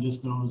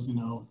 just goes,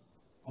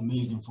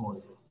 amazing for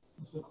you.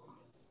 So.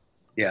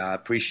 Yeah, I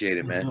appreciate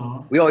it,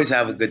 man. We always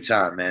have a good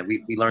time, man.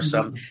 We learn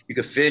something. You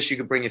can fish. You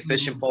can bring your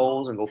fishing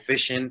poles and go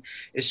fishing.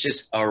 It's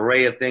just an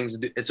array of things.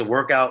 It's a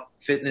workout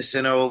fitness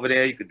center over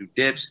there. You can do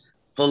dips,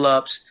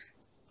 pull-ups.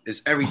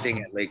 There's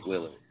everything at Lake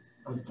Wheeler.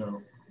 That's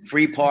dope.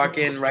 Free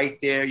parking right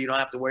there. You don't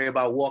have to worry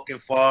about walking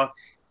far.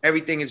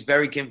 Everything is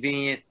very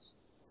convenient.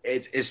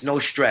 It's no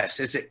stress.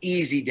 It's an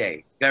easy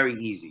day. Very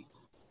easy.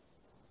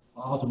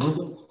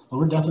 Awesome. but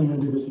we're definitely going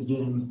to do this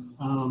again.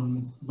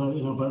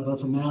 But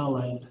for now,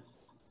 like,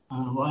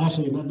 well,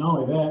 actually, not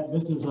only that,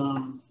 this is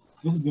going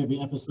to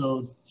be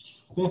episode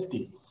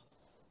 50.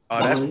 Oh,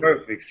 that's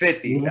perfect.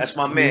 50. Yeah, that's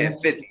my man.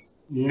 50.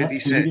 Yeah. 50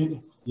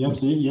 Cent.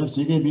 So you're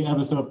going to be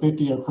episode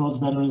 50 of Crohn's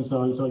Veterans.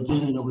 So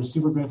again, we're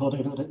super grateful to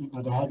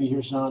have you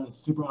here, Sean. It's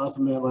super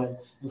awesome, man. Like,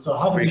 and so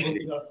how can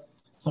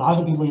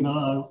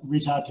people,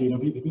 reach out to you?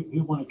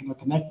 People want to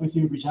connect with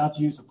you, reach out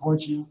to you,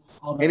 support you.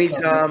 All that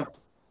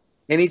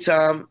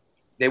anytime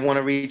they want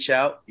to reach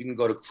out, you can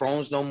go to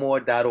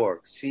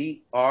CrohnsNoMore.org.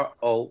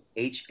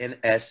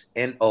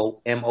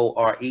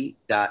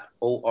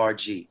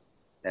 CrohnsNomore.org.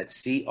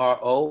 That's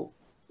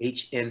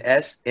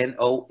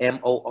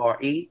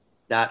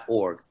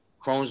CrohnsNomore.org.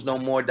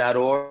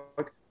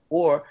 CrohnsNoMore.org,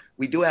 or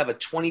we do have a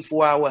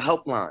 24-hour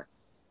helpline.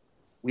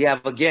 We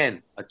have,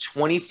 again, a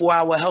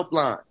 24-hour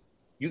helpline.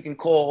 You can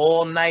call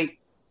all night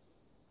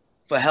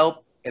for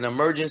help, an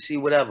emergency,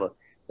 whatever.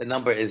 The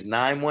number is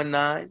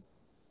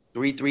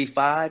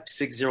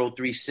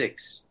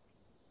 919-335-6036.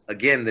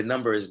 Again, the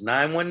number is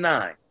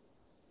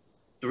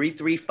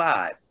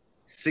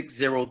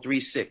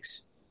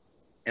 919-335-6036.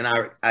 And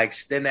I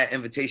extend that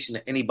invitation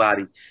to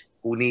anybody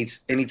who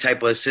needs any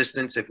type of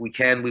assistance. If we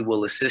can, we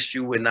will assist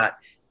you. We're not,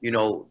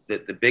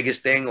 the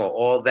biggest thing or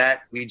all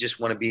that. We just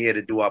want to be here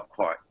to do our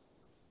part.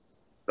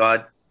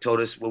 God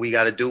told us what we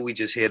got to do. We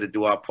just here to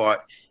do our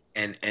part.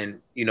 And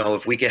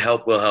if we can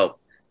help, we'll help.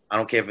 I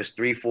don't care if it's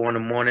 3, 4 in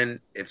the morning.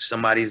 If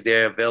somebody's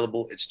there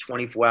available, it's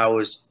 24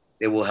 hours.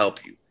 They will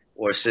help you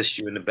or assist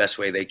you in the best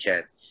way they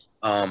can.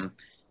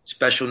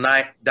 Special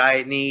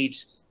diet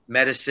needs,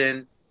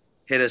 medicine,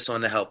 hit us on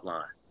the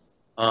helpline.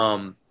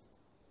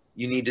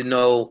 You need to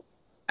know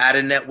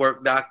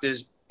out-of-network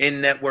doctors,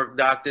 in-network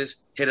doctors,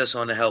 hit us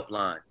on the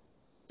helpline.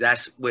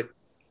 That's what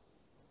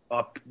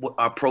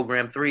our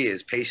program 3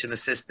 is, patient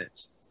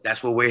assistance.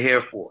 That's what we're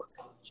here for,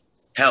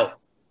 help.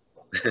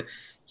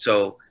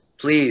 So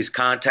please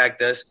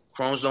contact us,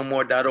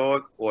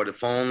 CrohnsNoMore.org or the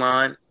phone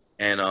line.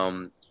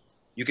 And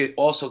you can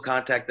also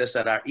contact us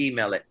at our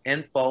email at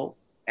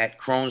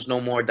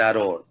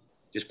info@CrohnsNoMore.org.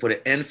 Just put an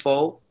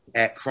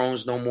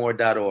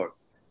info@CrohnsNoMore.org.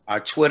 Our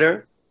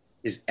Twitter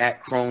is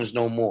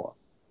 @CrohnsNoMore.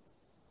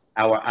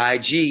 Our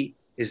IG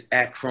is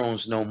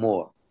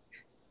 @CrohnsNoMore.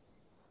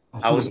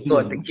 I was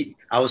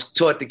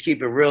taught to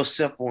keep it real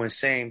simple and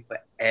same for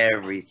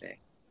everything.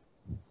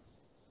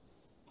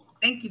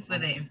 Thank you for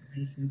that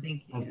information.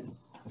 Thank you.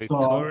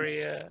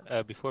 Victoria,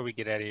 before we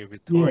get out of here,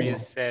 Victoria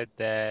said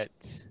that.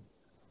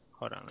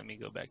 Hold on, let me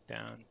go back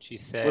down. She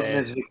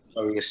said,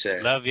 Victoria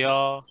said, "Love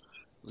y'all.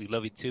 We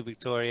love you too,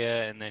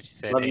 Victoria." And then she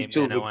said, "Amen.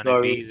 I want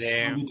to be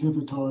there." Love you too,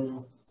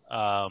 Victoria.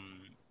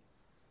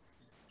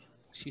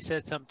 She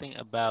said something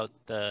about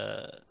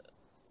the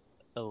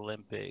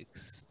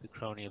Olympics, the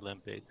Crony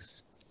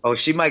Olympics. Oh,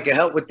 she might get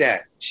help with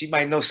that. She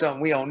might know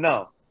something we don't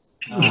know.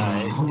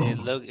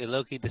 It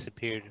low-key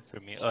disappeared for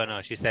me. Oh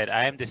no, she said,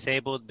 "I am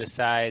disabled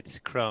besides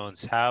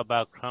Crohn's. How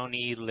about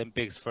Crony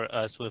Olympics for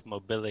us with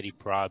mobility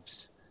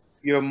props?"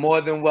 You're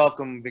more than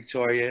welcome,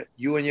 Victoria.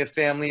 You and your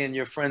family and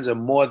your friends are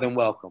more than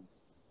welcome.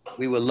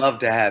 We would love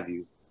to have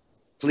you.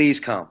 Please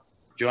come.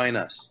 Join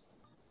us.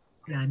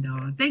 Yeah,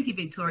 no. Thank you,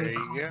 Victoria. There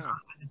you go.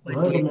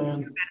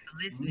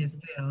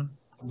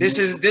 This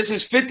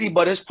is 50,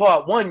 but it's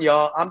part 1,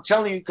 y'all. I'm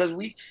telling you, because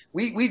we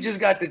just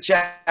got the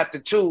chapter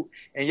 2,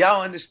 and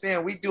y'all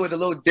understand we do it a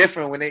little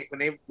different when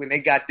they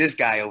got this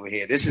guy over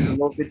here. This is a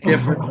little bit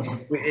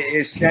different.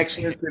 It's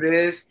sexual to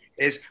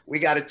this. We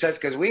got to touch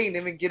because we ain't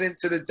even get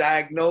into the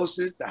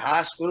diagnosis, the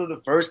hospital,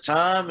 the first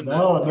time.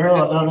 No. There's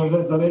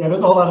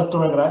a whole lot of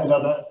story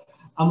that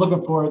I'm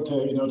looking forward to.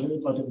 To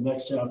the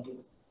next chapter.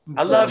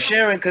 I love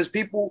sharing because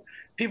people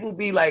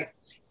be like,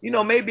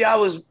 maybe I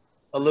was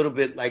a little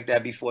bit like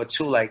that before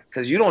too, like,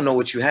 because you don't know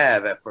what you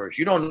have at first.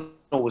 You don't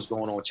know what's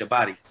going on with your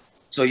body.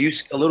 So you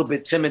a little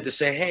bit timid to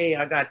say, hey,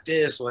 I got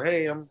this, or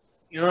hey, I'm,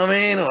 you know what I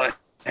mean? Or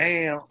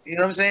hey, you know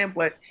what I'm saying?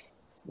 But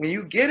when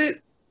you get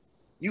it,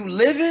 you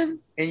living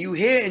and you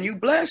here and you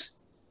blessed,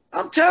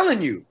 I'm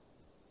telling you,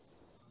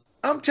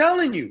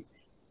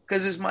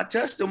 because it's my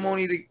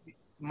testimony that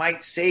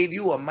might save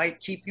you or might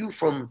keep you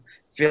from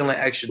feeling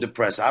extra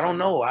depressed. I don't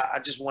know. I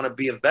just want to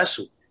be a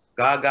vessel.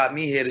 God got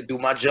me here to do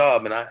my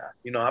job, and I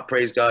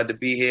praise God to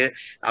be here.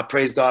 I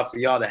praise God for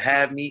y'all to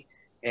have me,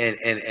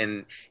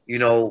 and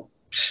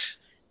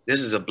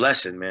this is a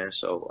blessing, man.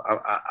 So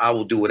I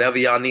will do whatever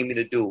y'all need me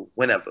to do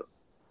whenever.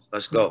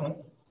 Let's go. Okay.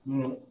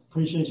 Man,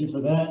 appreciate you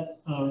for that,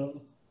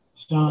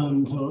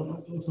 Sean.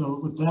 So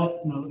with that,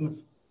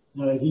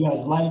 if you guys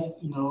like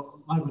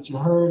what you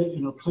heard,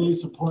 please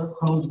support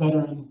Crohn's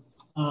Veteran.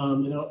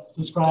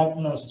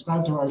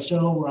 Subscribe to our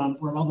show. We're on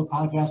all the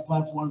podcast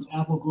platforms: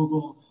 Apple,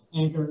 Google,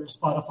 Anchor,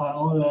 Spotify,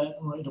 all of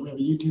that. We have a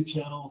YouTube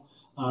channel,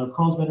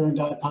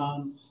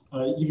 CrohnsVeteran.com.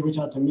 You can reach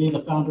out to me, the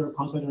founder of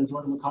Crohn's Veteran,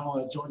 Jordan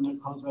McConnell, at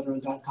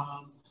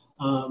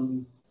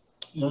jordan@CrohnsVeteran.com.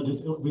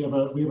 We have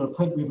a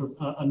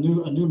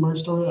new merch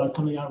store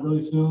coming out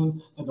really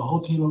soon that the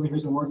whole team over here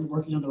has been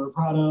working on that we're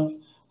proud of.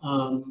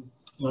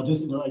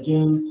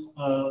 Again,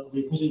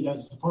 we appreciate you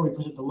guys' support. We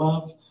appreciate the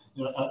love.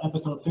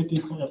 Episode 50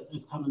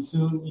 is coming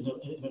soon.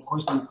 And of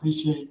course, we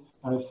appreciate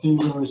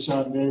Theodore,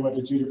 Sean,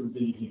 Meriwether Jr. for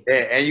being here.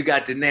 Yeah, and you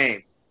got the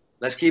name.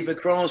 Let's keep it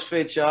Crohn's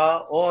Fit,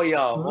 y'all.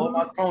 All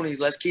my cronies,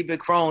 let's keep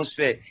it Crohn's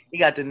Fit. He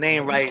got the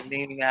name right and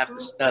didn't even have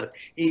to stutter.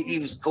 He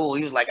was cool.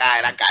 He was like, all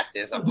right, I got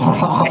this. I'm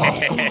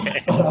I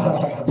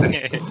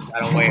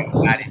don't wait. I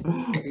got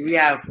it. We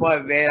have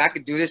fun, man. I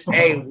could do this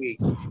every week.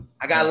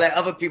 I got to let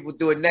other people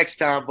do it next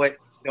time, but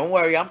don't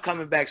worry. I'm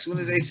coming back. As soon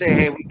as they say,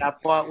 hey, we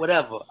got part,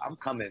 whatever, I'm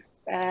coming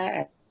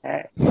back.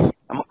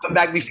 I'm going to come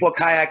back before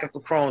Kayaking for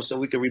Crohn's so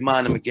we can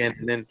remind them again.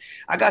 And then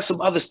I got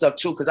some other stuff,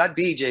 too, because I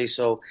DJ.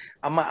 So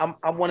I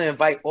want to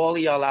invite all of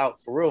y'all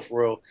out for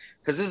real,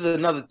 because this is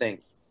another thing.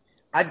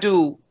 I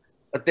do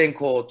a thing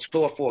called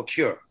Tour for a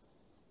Cure.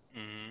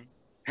 Mm-hmm.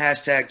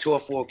 Hashtag Tour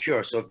for a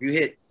Cure. So if you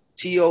hit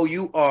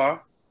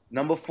TOUR,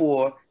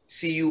 4,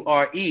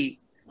 CURE,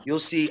 you'll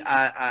see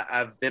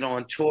I've been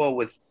on tour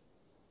with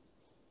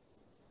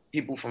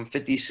people from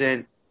 50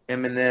 Cent,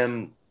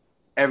 Eminem,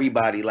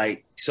 everybody.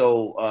 Like,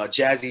 so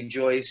Jazzy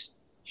Joyce,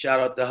 shout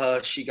out to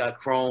her. She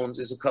got Crohn's.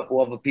 There's a couple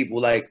other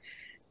people, like,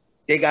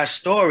 they got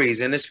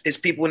stories. And it's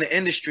people in the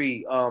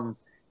industry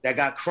that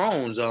got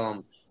Crohn's.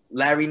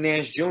 Larry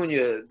Nance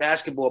Jr.,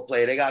 basketball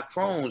player, they got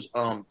Crohn's.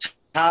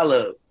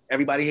 Tyler,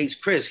 everybody hates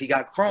Chris, he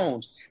got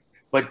Crohn's.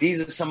 But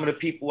these are some of the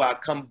people I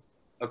come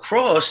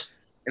across,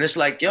 and it's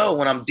like, yo,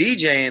 when I'm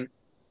DJing,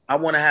 I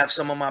want to have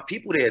some of my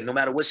people there, no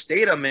matter what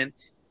state I'm in.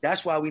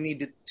 That's why we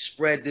need to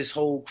spread this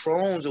whole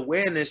Crohn's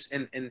awareness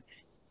and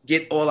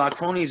get all our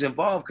cronies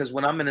involved. Because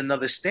when I'm in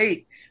another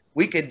state,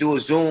 we could do a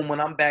Zoom when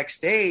I'm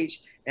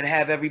backstage and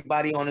have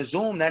everybody on a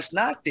Zoom that's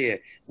not there.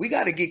 We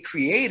got to get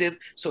creative.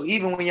 So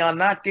even when y'all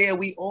not there,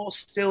 we all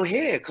still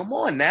here. Come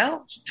on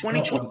now. It's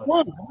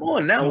 2021. Come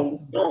on now.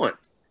 What we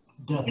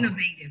doing?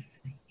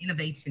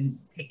 Innovation.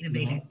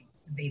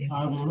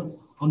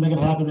 We'll make it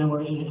happen, man.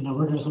 We're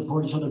going to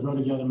support each other, grow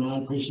together, man. I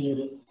appreciate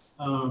it.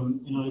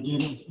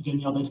 Again,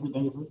 y'all, thank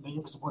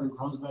you for supporting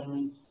Crohn's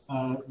Veteran.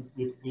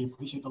 We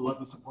appreciate the love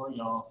and support,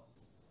 y'all.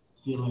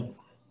 See you later.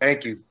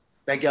 Thank you.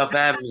 Thank y'all for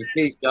having me.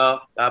 Peace,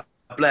 y'all. God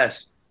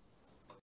bless.